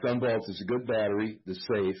 And SunVault is a good battery that's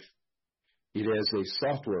safe. It has a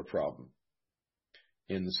software problem.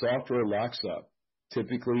 And the software locks up,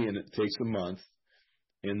 typically, and it takes a month.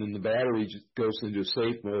 And then the battery just goes into a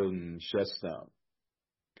safe mode and shuts down.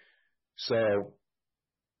 So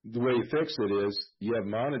the way you fix it is you have a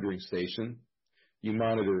monitoring station. You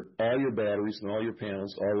monitor all your batteries and all your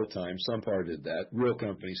panels all the time. SunPower did that. Real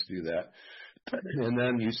companies do that. And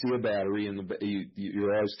then you see a battery, and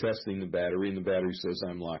you're always testing the battery, and the battery says,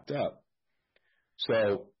 I'm locked up.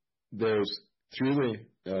 So there's, through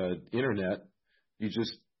the internet, you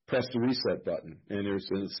just press the reset button. And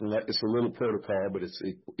it's a little protocol, but it's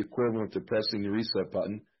equivalent to pressing the reset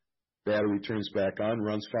button. Battery turns back on,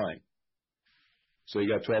 runs fine. So you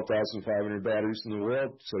got 12,500 batteries in the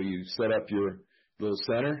world. So you set up your little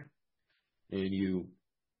center, and you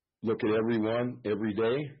look at every one every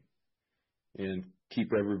day and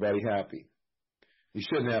keep everybody happy. You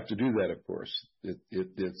shouldn't have to do that, of course.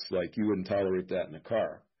 It's like you wouldn't tolerate that in a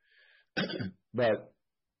car. But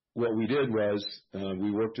what we did was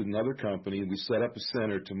we worked with another company, and we set up a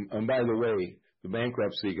center and by the way, the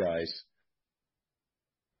bankruptcy guys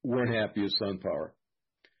weren't happy with SunPower.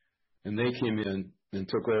 And they came in and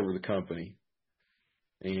took over the company,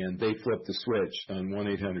 and they flipped the switch on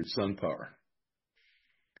 1-800-SunPower.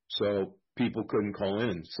 So people couldn't call in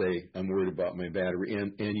and say, I'm worried about my battery.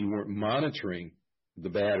 And you weren't monitoring the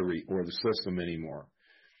battery or the system anymore.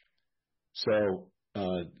 So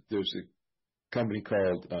there's a company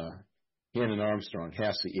called Hannon Armstrong,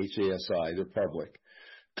 HASI, H-A-S-I. They're public.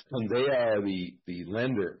 And they are the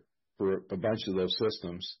lender for a bunch of those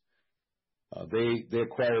systems. They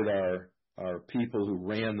acquired our people who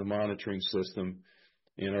ran the monitoring system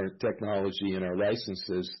and our technology and our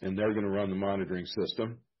licenses, and they're going to run the monitoring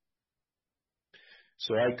system.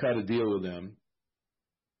 So I cut a deal with them.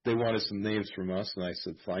 They wanted some names from us, and I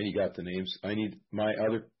said, fine, you got the names. I need my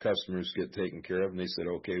other customers get taken care of, and they said,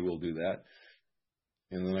 okay, we'll do that.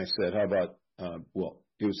 And then I said, how about,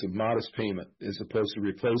 it was a modest payment. As opposed to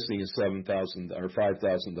replacing a $7,000 or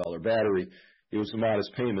 $5,000 battery, it was a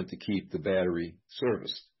modest payment to keep the battery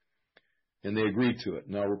serviced. And they agreed to it.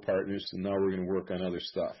 Now we're partners, and now we're going to work on other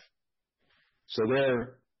stuff. So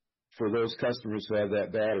there, for those customers who have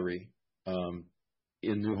that battery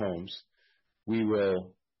in new homes, we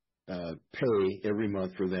will pay every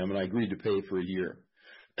month for them, and I agreed to pay for a year.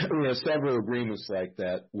 We have several agreements like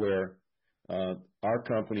that where our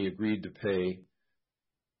company agreed to pay.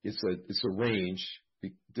 It's a range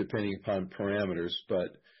depending upon parameters,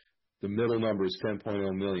 but the middle number is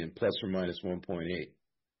 10.0 million plus or minus 1.8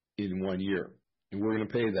 in 1 year, and we're going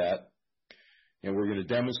to pay that, and we're going to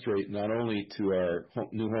demonstrate not only to our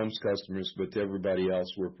new homes customers but to everybody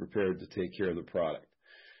else we're prepared to take care of the product.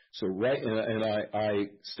 So I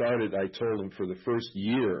told them for the first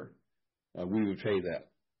year we would pay that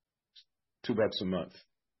 $2 a month.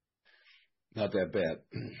 Not that bad.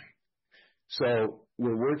 So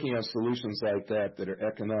we're working on solutions like that are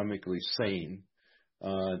economically sane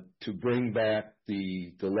to bring back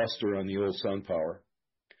the luster on the old SunPower.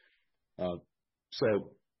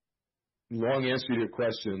 So long answer to your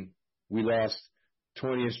question, we lost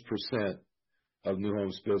 20% of new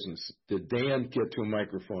homes business. Did Dan get to a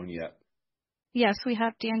microphone yet? Yes, we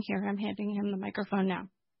have Dan here. I'm handing him the microphone now.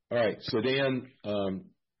 All right. So Dan,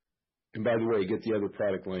 and by the way, get the other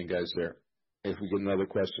product line guys there if we get another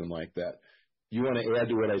question like that. You want to add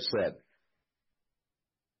to what I said?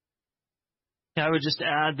 I would just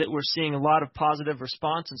add that we're seeing a lot of positive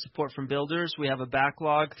response and support from builders. We have a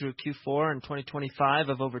backlog through Q4 in 2025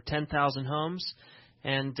 of over 10,000 homes.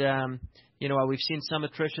 And, while we've seen some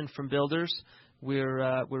attrition from builders,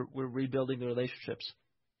 we're rebuilding the relationships.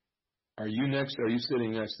 Are you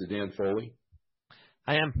sitting next to Dan Foley?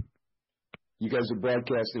 I am. You guys are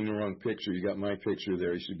broadcasting the wrong picture. You got my picture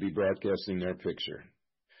there. You should be broadcasting their picture.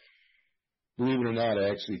 Believe it or not, I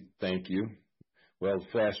actually thank you. Well,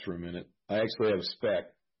 flash for a minute. I actually have a spec.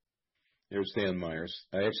 There's Dan Myers.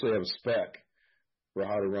 I actually have a spec for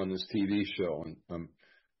how to run this TV show, and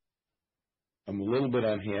I'm a little bit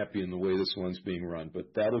unhappy in the way this one's being run,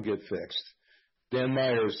 but that'll get fixed. Dan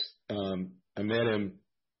Myers, I met him.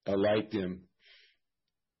 I liked him.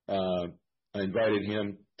 I invited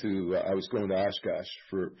him to, I was going to Oshkosh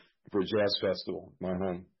for a jazz festival, my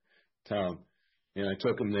hometown. And I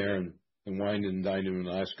took him there and wined and dined him in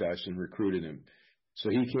Oshkosh and recruited him. So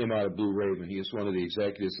he came out of Blue Raven. He was one of the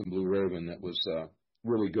executives in Blue Raven that was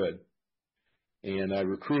really good. And I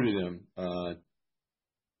recruited him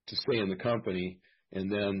to stay in the company.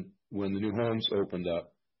 And then when the new homes opened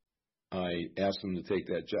up, I asked him to take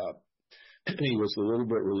that job. He was a little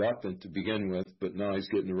bit reluctant to begin with, but now he's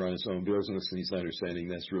getting to run his own business, and he's understanding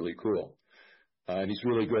that's really cool. And he's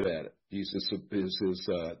really good at it. His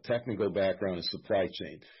technical background is supply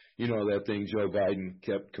chain. You know that thing Joe Biden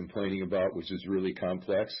kept complaining about, which is really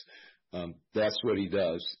complex? That's what he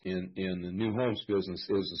does. And the new homes business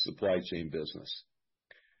is a supply chain business.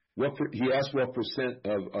 He asked what percent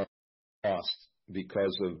of our cost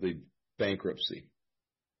because of the bankruptcy.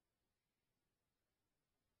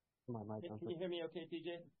 Can you hear me okay,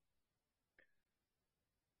 PJ?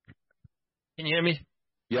 Can you hear me?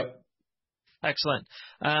 Yep. Excellent.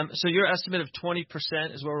 So your estimate of 20%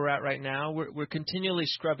 is where we're at right now. We're continually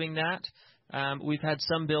scrubbing that. We've had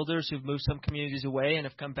some builders who've moved some communities away and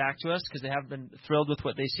have come back to us because they haven't been thrilled with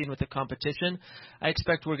what they've seen with the competition. I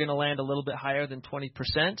expect we're going to land a little bit higher than 20%,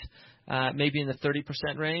 maybe in the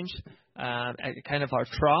 30% range, at kind of our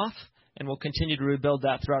trough. And we'll continue to rebuild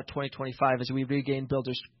that throughout 2025 as we regain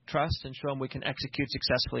builders' trust and show them we can execute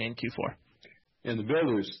successfully in Q4. And the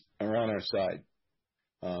builders are on our side.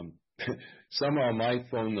 Somehow my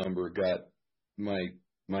phone number got my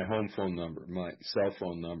home phone number, my cell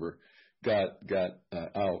phone number got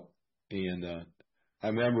out. And I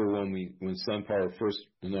remember when SunPower first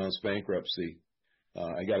announced bankruptcy,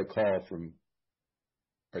 I got a call from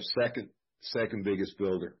our second biggest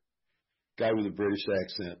builder, guy with a British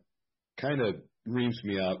accent. Kind of reams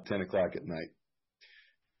me out 10 o'clock at night.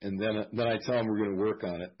 And then I tell him we're going to work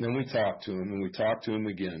on it. Then we talk to him, and we talk to him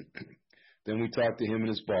again. Then we talked to him and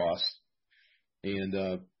his boss.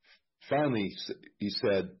 And finally he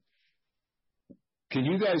said, can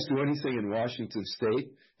you guys do anything in Washington State?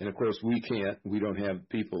 And, of course, we can't. We don't have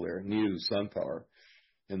people there, neither does SunPower.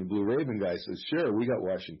 And the Blue Raven guy says, sure, we got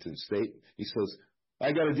Washington State. He says,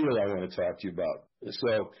 I got a deal I want to talk to you about.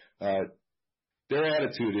 So their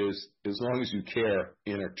attitude is, as long as you care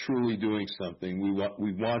and are truly doing something, we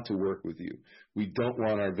want to work with you. We don't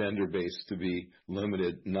want our vendor base to be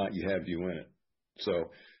limited, not have you in it. So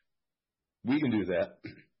we can do that.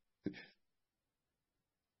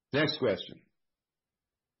 Next question.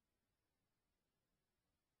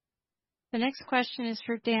 The next question is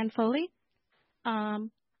for Dan Foley. Dan,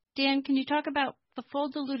 can you talk about the full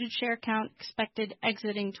diluted share count expected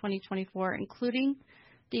exiting 2024, including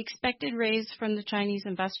the expected raise from the Chinese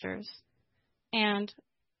investors? And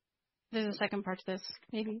there's a second part to this.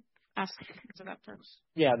 Maybe ask about first.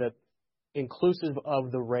 Yeah, the inclusive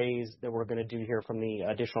of the raise that we're going to do here from the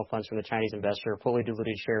additional funds from the Chinese investor, fully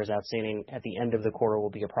diluted shares outstanding at the end of the quarter will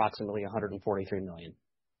be approximately 143 million.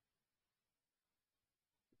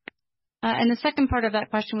 And the second part of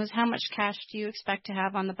that question was, how much cash do you expect to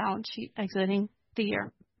have on the balance sheet exiting the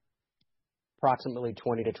year? Approximately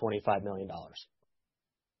 $20 to $25 million.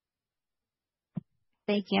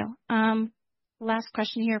 Thank you. Last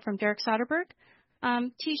question here from Derek Soderberg.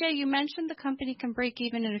 TJ, you mentioned the company can break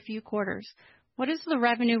even in a few quarters. What is the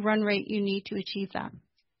revenue run rate you need to achieve that?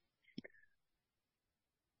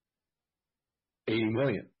 80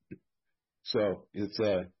 million. So it's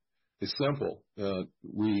simple.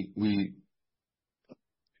 We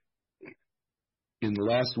in the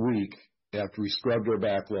last week, after we scrubbed our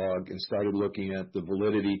backlog and started looking at the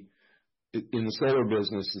validity, in the solar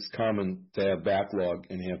business, it's common to have backlog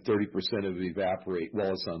and have 30% of it evaporate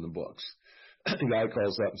while it's on the books. The guy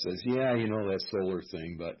calls up and says, yeah, you know that solar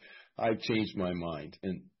thing, but I've changed my mind.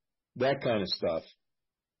 And that kind of stuff.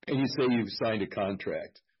 And you say you've signed a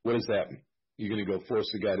contract. What does that mean? You're going to go force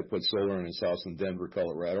the guy to put solar in his house in Denver,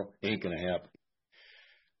 Colorado? Ain't going to happen.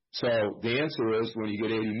 So the answer is, when you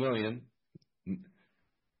get 80 million,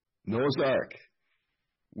 Noah's Ark.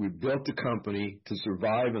 We built the company to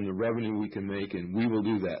survive on the revenue we can make, and we will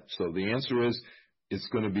do that. So the answer is, it's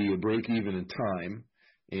going to be a break even in time,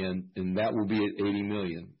 and that will be at 80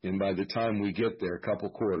 million. And by the time we get there, a couple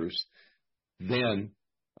quarters, then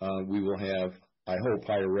we will have, I hope,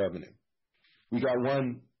 higher revenue. We got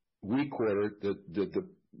one weak quarter.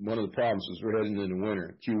 One of the problems is we're heading into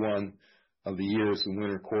winter. Q1 of the year is the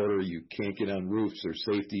winter quarter. You can't get on roofs. There's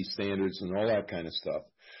safety standards and all that kind of stuff.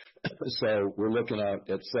 So we're looking out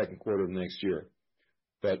at second quarter of next year.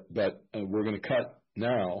 But we're going to cut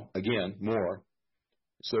now, again, more,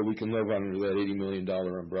 so we can live under that $80 million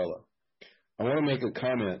umbrella. I want to make a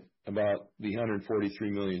comment about the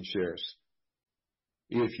 143 million shares.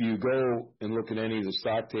 If you go and look at any of the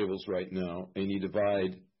stock tables right now and you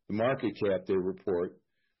divide the market cap they report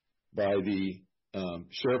by the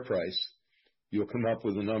share price, you'll come up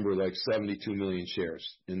with a number like 72 million shares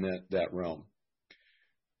in that realm.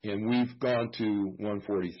 And we've gone to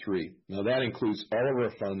 143. Now, that includes all of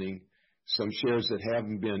our funding, some shares that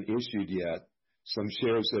haven't been issued yet, some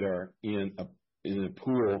shares that are in a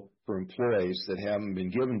pool for employees that haven't been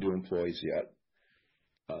given to employees yet,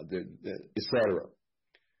 et cetera.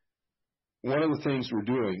 One of the things we're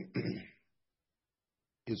doing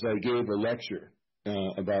is I gave a lecture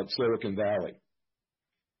about Silicon Valley.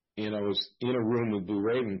 And I was in a room with Blue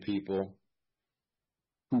Raven people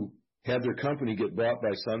who had their company get bought by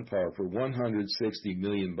SunPower for $160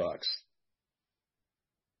 million.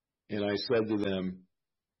 And I said to them,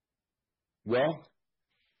 well,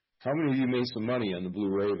 how many of you made some money on the Blue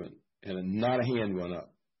Raven? And not a hand went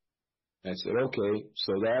up. I said, okay,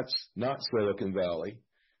 so that's not Silicon Valley.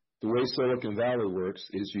 the way Silicon Valley works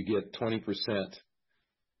is you get 20%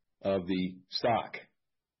 of the stock.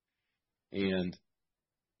 And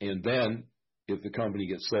then if the company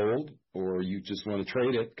gets sold or you just want to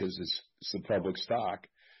trade it because it's a public stock,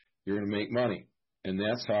 you're going to make money. And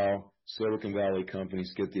that's how Silicon Valley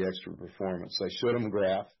companies get the extra performance. I showed them a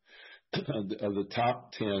graph of the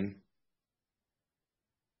top 10.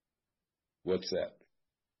 What's that?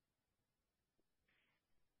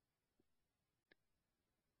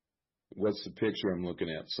 What's the picture I'm looking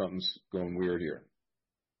at? Something's going weird here.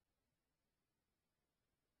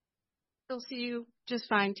 They'll see you just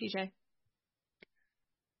fine, TJ.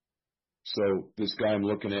 So this guy I'm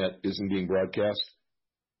looking at isn't being broadcast?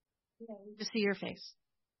 Yeah, just see your face.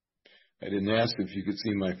 I didn't ask if you could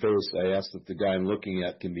see my face. I asked if the guy I'm looking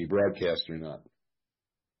at can be broadcast or not.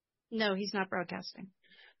 No, he's not broadcasting.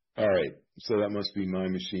 All right. So that must be my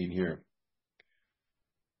machine here.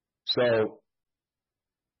 So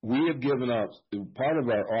we have given up. Part of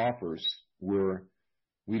our offers were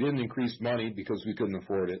we didn't increase money because we couldn't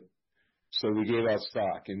afford it. So we gave out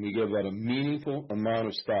stock, and we gave out a meaningful amount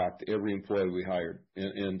of stock to every employee we hired.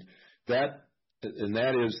 And that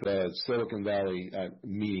is Silicon Valley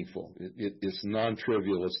meaningful. It's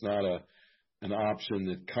non-trivial. It's not an option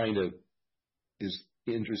that kind of is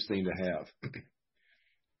interesting to have.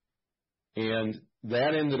 And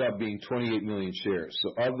that ended up being 28 million shares.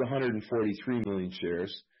 So of the 143 million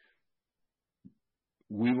shares,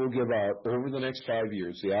 we will give out over the next 5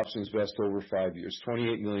 years, the options vest over 5 years,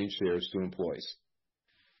 28 million shares to employees.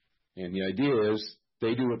 And the idea is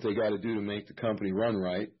they do what they got to do to make the company run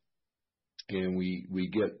right, and we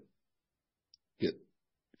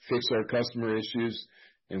fix our customer issues,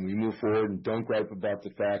 and we move forward and don't gripe about the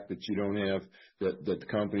fact that you don't have that the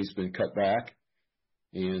company's been cut back,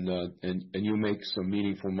 and you make some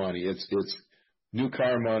meaningful money. It's new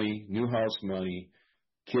car money, new house money,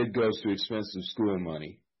 kid goes to expensive school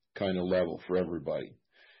money kind of level for everybody.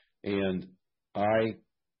 And I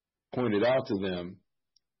pointed out to them,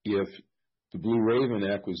 if the Blue Raven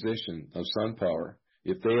acquisition of SunPower,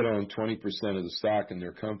 if they had owned 20% of the stock in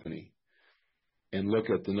their company, and look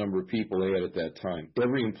at the number of people they had at that time,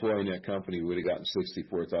 every employee in that company would have gotten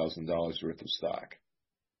 $64,000 worth of stock.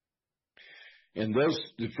 And those,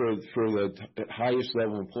 for the highest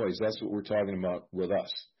level employees, that's what we're talking about with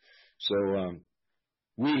us. So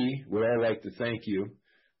we would all like to thank you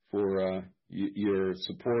for your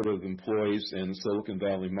support of employees and the Silicon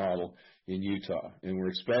Valley model in Utah. And we're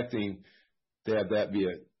expecting to have that be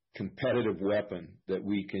a competitive weapon that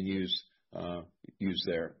we can use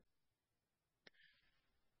there.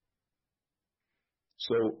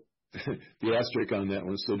 So the asterisk on that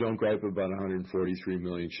one, so don't gripe about 143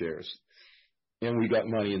 million shares. And we got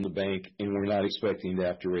money in the bank, and we're not expecting to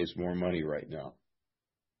have to raise more money right now.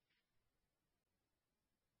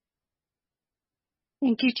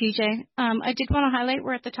 Thank you, TJ. I did want to highlight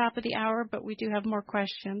we're at the top of the hour, but we do have more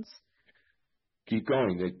questions. Keep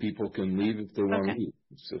going. People can leave if they want to leave.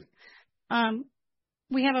 So.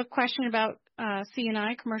 We have a question about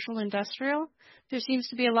C&I, commercial industrial. There seems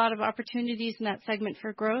to be a lot of opportunities in that segment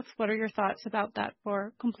for growth. What are your thoughts about that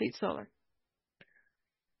for Complete Solar?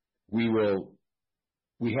 We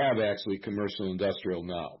have actually commercial industrial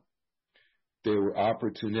now. They were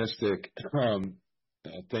opportunistic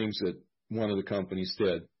things that one of the companies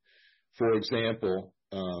did. For example,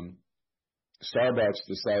 Starbucks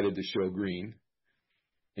decided to show green,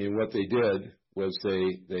 and what they did was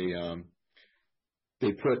they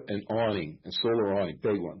put an awning, a solar awning,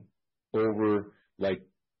 big one, over like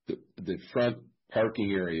the front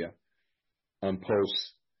parking area on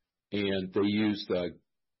posts, and they used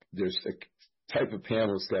there's a type of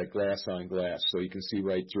panel that's got glass on glass, so you can see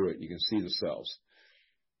right through it. You can see the cells,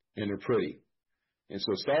 and they're pretty. And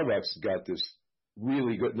so Starbucks got this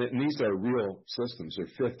really good, and these are real systems. They're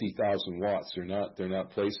 50,000 watts. They're not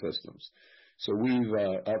play systems. So we've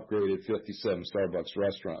upgraded 57 Starbucks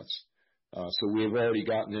restaurants. So we've already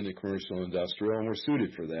gotten into commercial industrial, and we're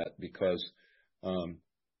suited for that because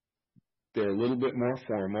they're a little bit more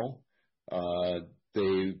formal.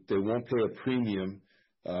 They won't pay a premium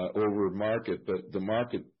over market, but the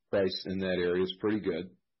market price in that area is pretty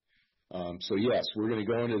good. So yes, we're going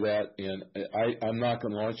to go into that, and I'm not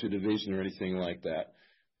going to launch a division or anything like that.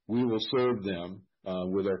 We will serve them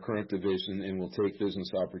with our current division, and we'll take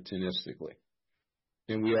business opportunistically.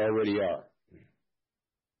 And we already are.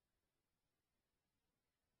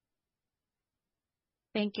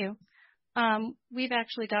 Thank you. We've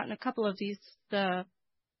actually gotten a couple of the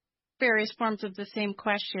various forms of the same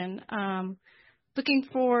question. Looking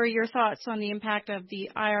for your thoughts on the impact of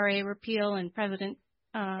the IRA repeal and President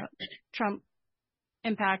Trump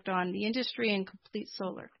impact on the industry and Complete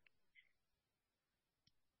Solar.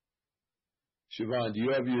 Siobhan, do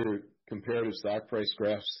you have your comparative stock price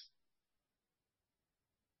graphs?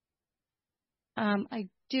 I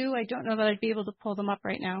do. I don't know that I'd be able to pull them up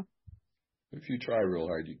right now. If you try real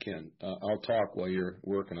hard, you can. I'll talk while you're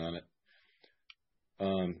working on it.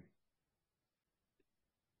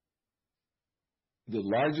 The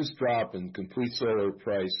largest drop in complete solar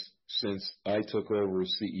price since I took over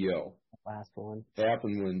as CEO Last one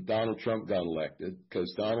happened when Donald Trump got elected,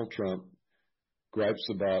 because Donald Trump gripes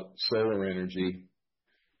about solar energy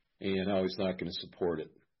and how he's not going to support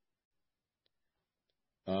it.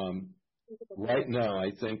 Right now,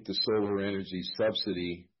 I think the solar energy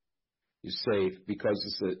subsidy is safe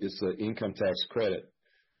because it's an income tax credit.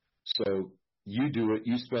 So you do it,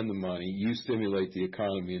 you spend the money, you stimulate the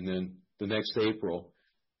economy, and then the next April,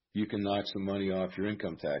 you can knock some money off your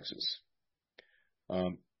income taxes.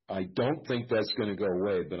 I don't think that's going to go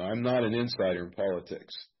away, but I'm not an insider in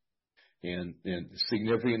politics. And a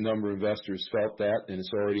significant number of investors felt that, and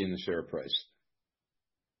it's already in the share price.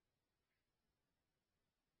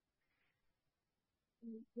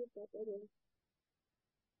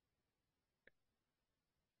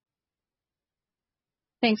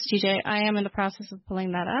 Thanks, TJ. I am in the process of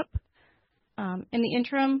pulling that up. In the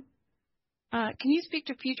interim, can you speak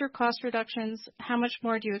to future cost reductions? How much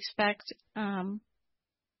more do you expect?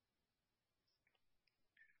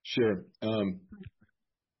 Sure.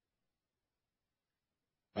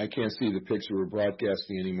 I can't see the picture we're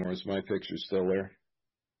broadcasting anymore. Is my picture still there?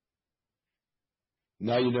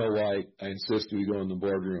 Now you know why I insist we go in the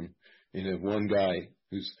boardroom and have one guy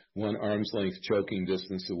who's one arm's length choking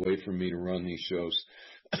distance away from me to run these shows.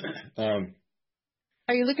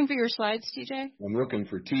 Are you looking for your slides, TJ? I'm looking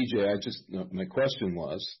for TJ. My question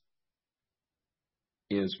was,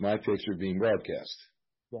 is my picture being broadcast?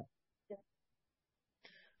 Yeah.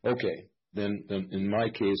 Okay. Then in my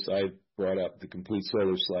case, I brought up the complete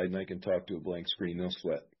solar slide, and I can talk to a blank screen. No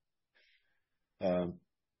sweat.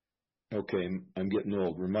 Okay, I'm getting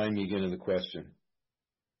old. Remind me again of the question.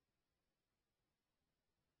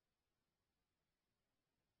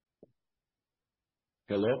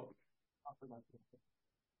 Hello?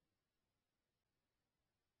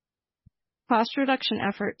 Cost reduction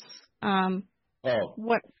efforts.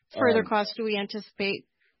 What further costs do we anticipate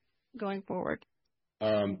going forward?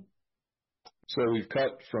 So we've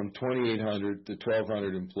cut from 2,800 to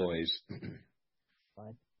 1,200 employees.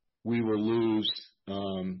 Fine. We will lose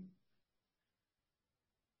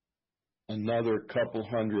another couple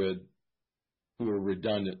hundred who are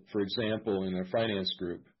redundant. For example, in our finance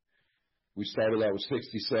group, we started out with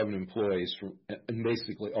 67 employees and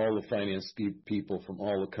basically all the finance people from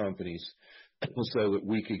all the companies so that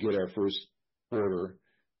we could get our first quarter,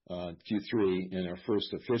 Q3, and our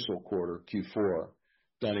first official quarter, Q4,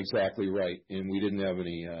 done exactly right. And we didn't have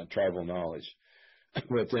any tribal knowledge.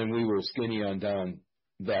 But then we were skinny on down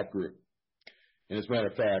that group. And as a matter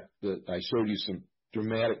of fact, I showed you some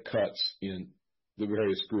dramatic cuts in the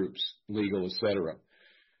various groups, legal, et cetera.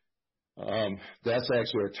 That's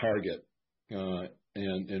actually our target.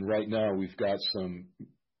 And right now we've got some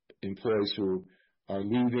employees who are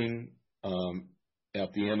leaving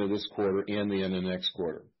at the end of this quarter and the end of next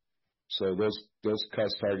quarter. So those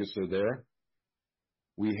cost targets are there.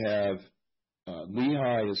 We have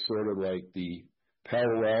Lehigh is sort of like the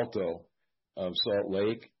Palo Alto of Salt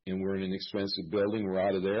Lake, and we're in an expensive building. We're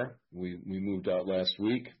out of there. We moved out last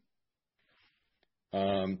week.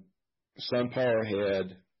 SunPower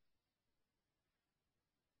had,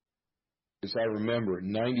 as I remember,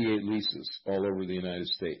 98 leases all over the United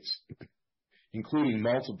States, including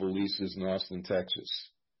multiple leases in Austin,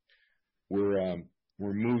 Texas. We're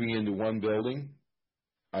moving into one building.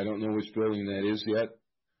 I don't know which building that is yet.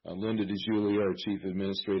 Linda DeJulia, our Chief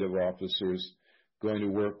Administrative Officer, is going to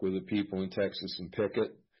work with the people in Texas and pick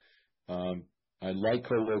it. I like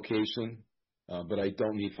co-location, but I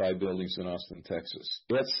don't need 5 buildings in Austin, Texas,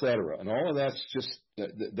 et cetera. And all of that's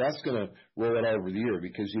that's going to roll it out over the year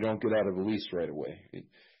because you don't get out of a lease right away.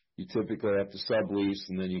 You typically have to sublease,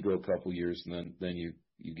 and then you go a couple years, and then you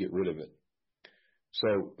get rid of it.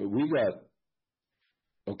 So we're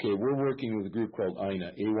working with a group called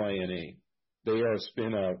INA, AYNA. They are a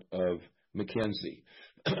spin-out of McKinsey.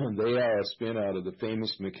 They are a spin-out of the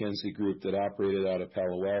famous McKinsey group that operated out of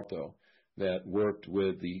Palo Alto that worked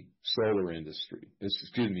with the silicon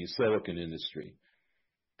industry.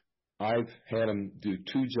 I've had them do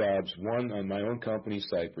 2 jobs, one on my own company,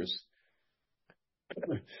 Cypress,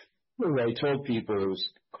 where I told people it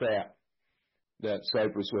was crap that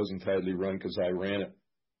Cypress wasn't tightly run because I ran it.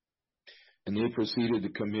 And they proceeded to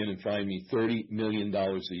come in and find me $30 million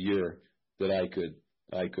a year that I could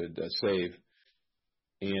save.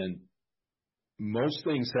 And most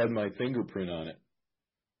things had my fingerprint on it.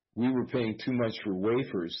 We were paying too much for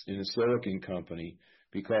wafers in a silicon company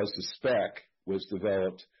because the spec was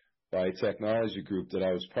developed by a technology group that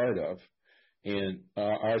I was part of, and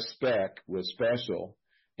our spec was special,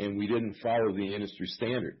 and we didn't follow the industry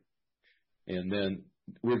standard. And then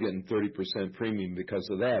we're getting 30% premium because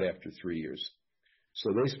of that after 3 years.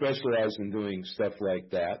 So they specialize in doing stuff like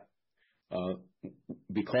that.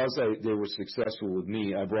 Because they were successful with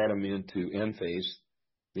me, I brought them into Enphase.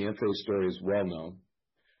 The Enphase story is well known.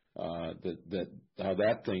 How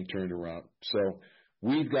that thing turned around. So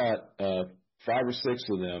we've got 5 or 6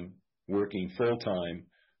 of them working full time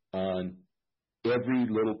on every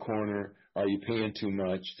little corner. Are you paying too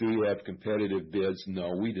much? Do you have competitive bids?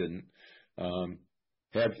 No, we didn't.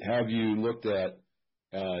 Have you looked at,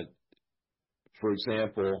 for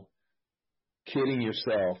example, kitting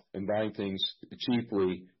yourself and buying things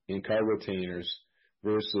cheaply in car retainers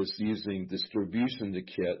versus using distribution to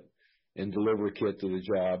kit and deliver a kit to the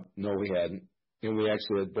job? No, we hadn't. And we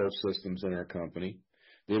actually had both systems in our company.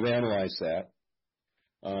 They've analyzed that.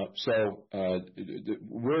 So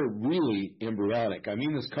we're really embryonic. I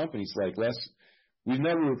mean, this company's like we've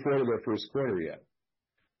never reported our first quarter yet.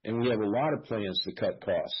 And we have a lot of plans to cut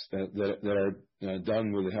costs that are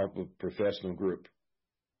done with the help of a professional group.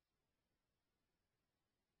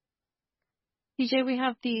 TJ, we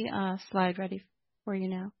have the slide ready for you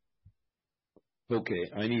now. Okay,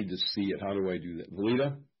 I need to see it. How do I do that?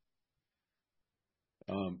 Valita?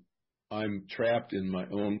 I'm trapped in my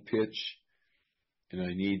own pitch, and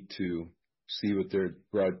I need to see what they're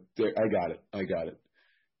I got it.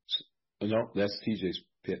 No, that's TJ's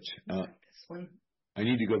pitch. This one. I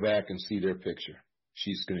need to go back and see their picture.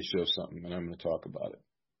 She's going to show something, and I'm going to talk about it.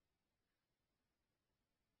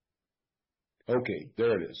 Okay,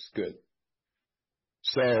 there it is. Good.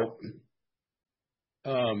 So,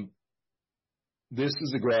 this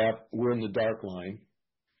is a graph. We're in the dark line,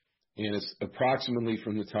 and it's approximately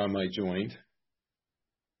from the time I joined.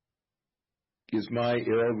 Is my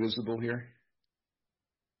arrow visible here?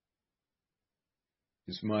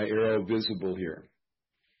 Is my arrow visible here?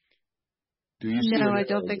 Do you see? No, I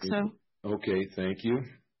don't think so. Okay, thank you.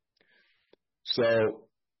 So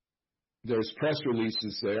there's press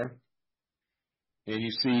releases there, and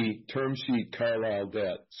you see term sheet Carlyle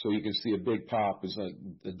debt. So you can see a big pop is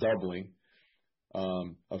a doubling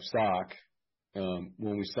of stock when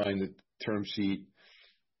we signed the term sheet.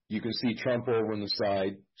 You can see Trump over on the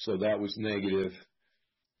side, so that was negative,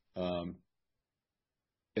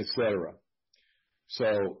 etc.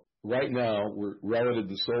 So right now, we're relative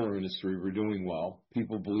to the solar industry, we're doing well.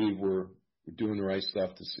 People believe we're doing the right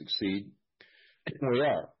stuff to succeed. And we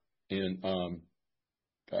are. And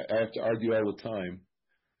I have to argue all the time,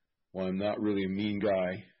 while I'm not really a mean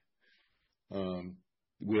guy,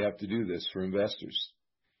 we have to do this for investors.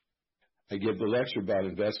 I give the lecture about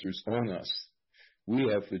investors own us. We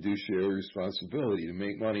have fiduciary responsibility to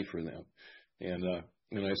make money for them. And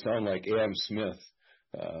I sound like Adam Smith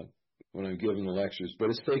when I'm giving the lectures, but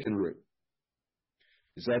it's taken root.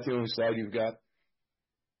 Is that the only slide you've got?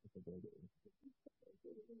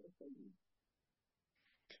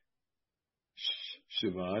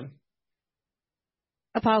 Siobhan?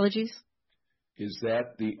 Apologies. Is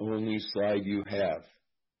that the only slide you have?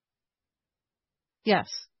 Yes.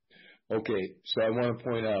 Okay, so I want to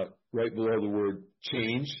point out right below the word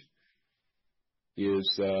change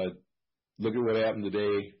is look at what happened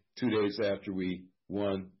today, 2 days after we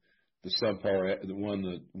won the SunPower,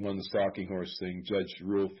 won the stalking horse thing. Judge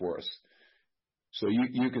ruled for us. So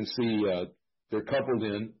you can see they're coupled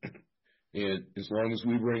in, and as long as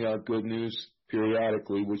we bring out good news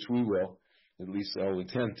periodically, which we will, at least I'll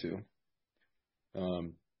intend to,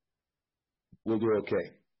 we'll do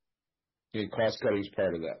okay. And cost cutting is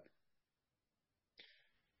part of that.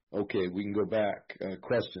 Okay, we can go back.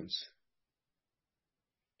 Questions?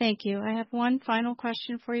 Thank you. I have one final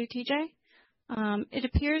question for you, TJ. It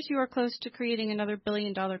appears you are close to creating another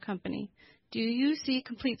billion-dollar company. Do you see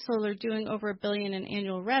Complete Solar doing over $1 billion in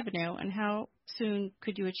annual revenue, and how soon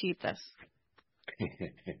could you achieve this?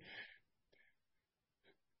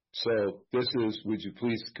 So this is, would you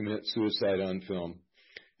please commit suicide on film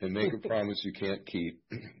and make a promise you can't keep?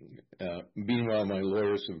 Meanwhile, my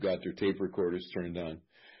lawyers have got their tape recorders turned on.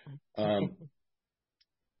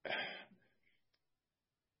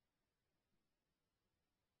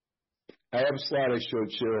 I have a slide I showed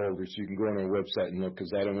shareholders. You can go on our website and look,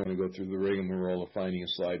 because I don't want to go through the rigmarole of finding a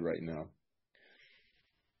slide right now.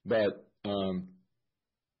 But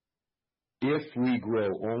if we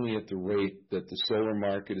grow only at the rate that the solar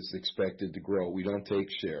market is expected to grow, we don't take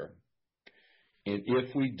share, And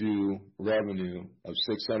if we do revenue of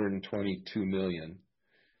 $622 million,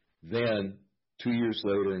 then 2 years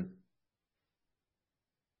later, in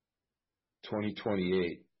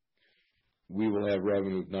 2028, we will have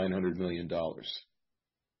revenue of $900 million.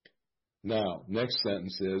 Now, next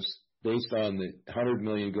sentence is, based on the $100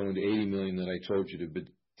 million going to $80 million that I told you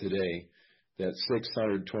today, that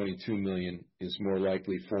 $622 million is more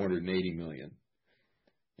likely $480 million.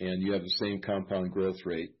 And you have the same compound growth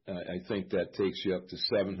rate. I think that takes you up to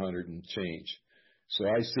 700 and change. So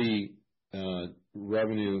I see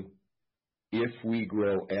revenue, if we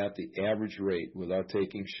grow at the average rate without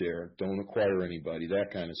taking share, don't acquire anybody,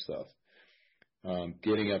 that kind of stuff,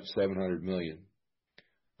 getting up 700 million.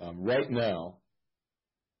 Right now,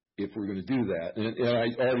 if we're going to do that, and I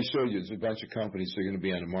already showed you, there's a bunch of companies that are going to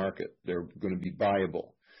be on the market. They're going to be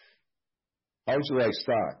buyable. I would like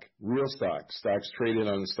stock, real stock, stocks traded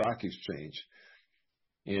on the stock exchange.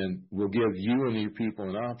 And we'll give you and your people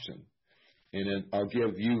an option. And then I'll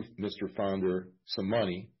give you, Mr. Founder, some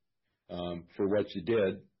money for what you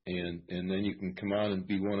did, and then you can come on and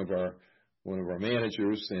be one of our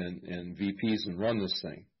managers and VPs and run this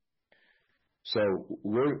thing. So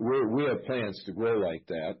we have plans to grow like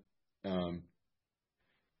that.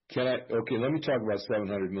 Okay, let me talk about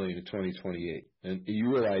 $700 million in 2028. And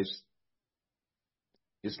you realize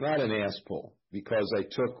it's not an ass pull, because I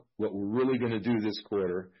took what we're really going to do this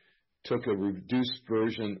quarter, took a reduced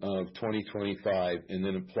version of 2025, and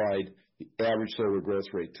then applied the average solar growth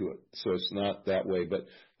rate to it. So it's not that way, but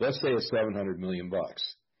let's say it's $700 million.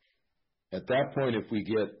 At that point, if we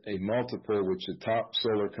get a multiple, which the top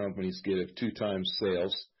solar companies get of 2 times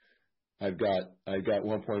sales, I've got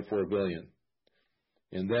 $1.4 billion.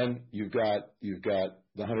 And then you've got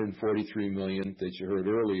the $143 million that you heard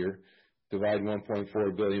earlier. Divide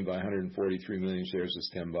 $1.4 billion by 143 million shares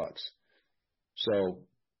is $10. So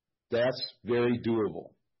that's very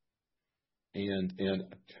doable. And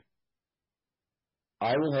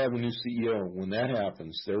I will have a new CEO. When that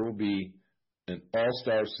happens, there will be an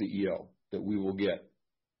all-star CEO that we will get,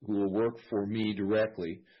 who will work for me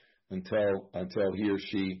directly until he or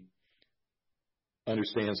she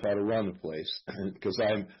understands how to run the place. Because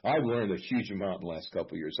I've learned a huge amount in the last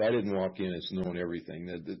couple of years. I didn't walk in as knowing everything.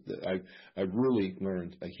 I've really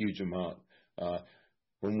learned a huge amount.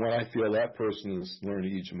 When I feel that person has learned a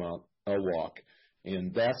huge amount, I'll walk.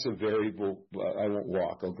 And that's a variable. I won't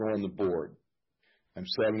walk. I'll go on the board. I'm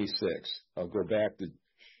 76. I'll go back to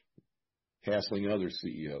hassling other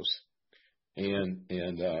CEOs.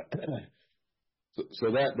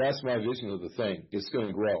 So that's my vision of the thing. It's going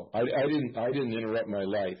to grow. I didn't interrupt my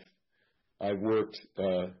life. I've worked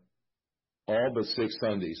all but 6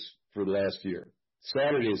 Sundays for the last year.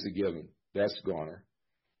 Saturday is a given. That's a goner.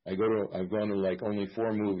 I've gone to like only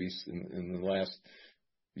 4 movies in the last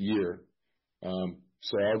year.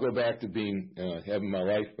 So I'll go back to having my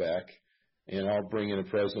life back, and I'll bring in a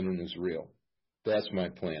president who's real. That's my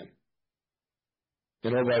plan.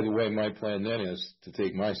 And oh, by the way, my plan then is to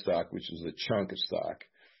take my stock, which is a chunk of stock,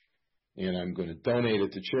 and I'm going to donate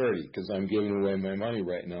it to charity, because I'm giving away my money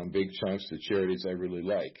right now in big chunks to charities I really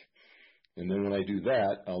like. And then when I do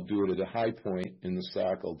that, I'll do it at a high point in the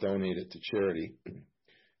stock. I'll donate it to charity,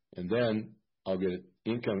 and then I'll get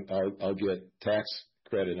income. I'll get tax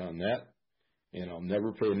credit on that, and I'll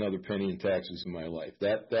never pay another penny in taxes in my life.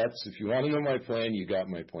 That's if you want to know my plan, you got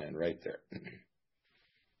my plan right there.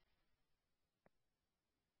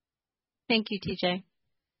 Thank you, TJ.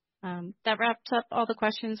 That wraps up all the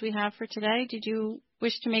questions we have for today. Did you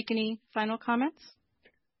wish to make any final comments?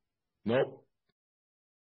 Nope.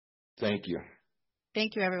 Thank you.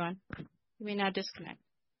 Thank you, everyone. You may now disconnect.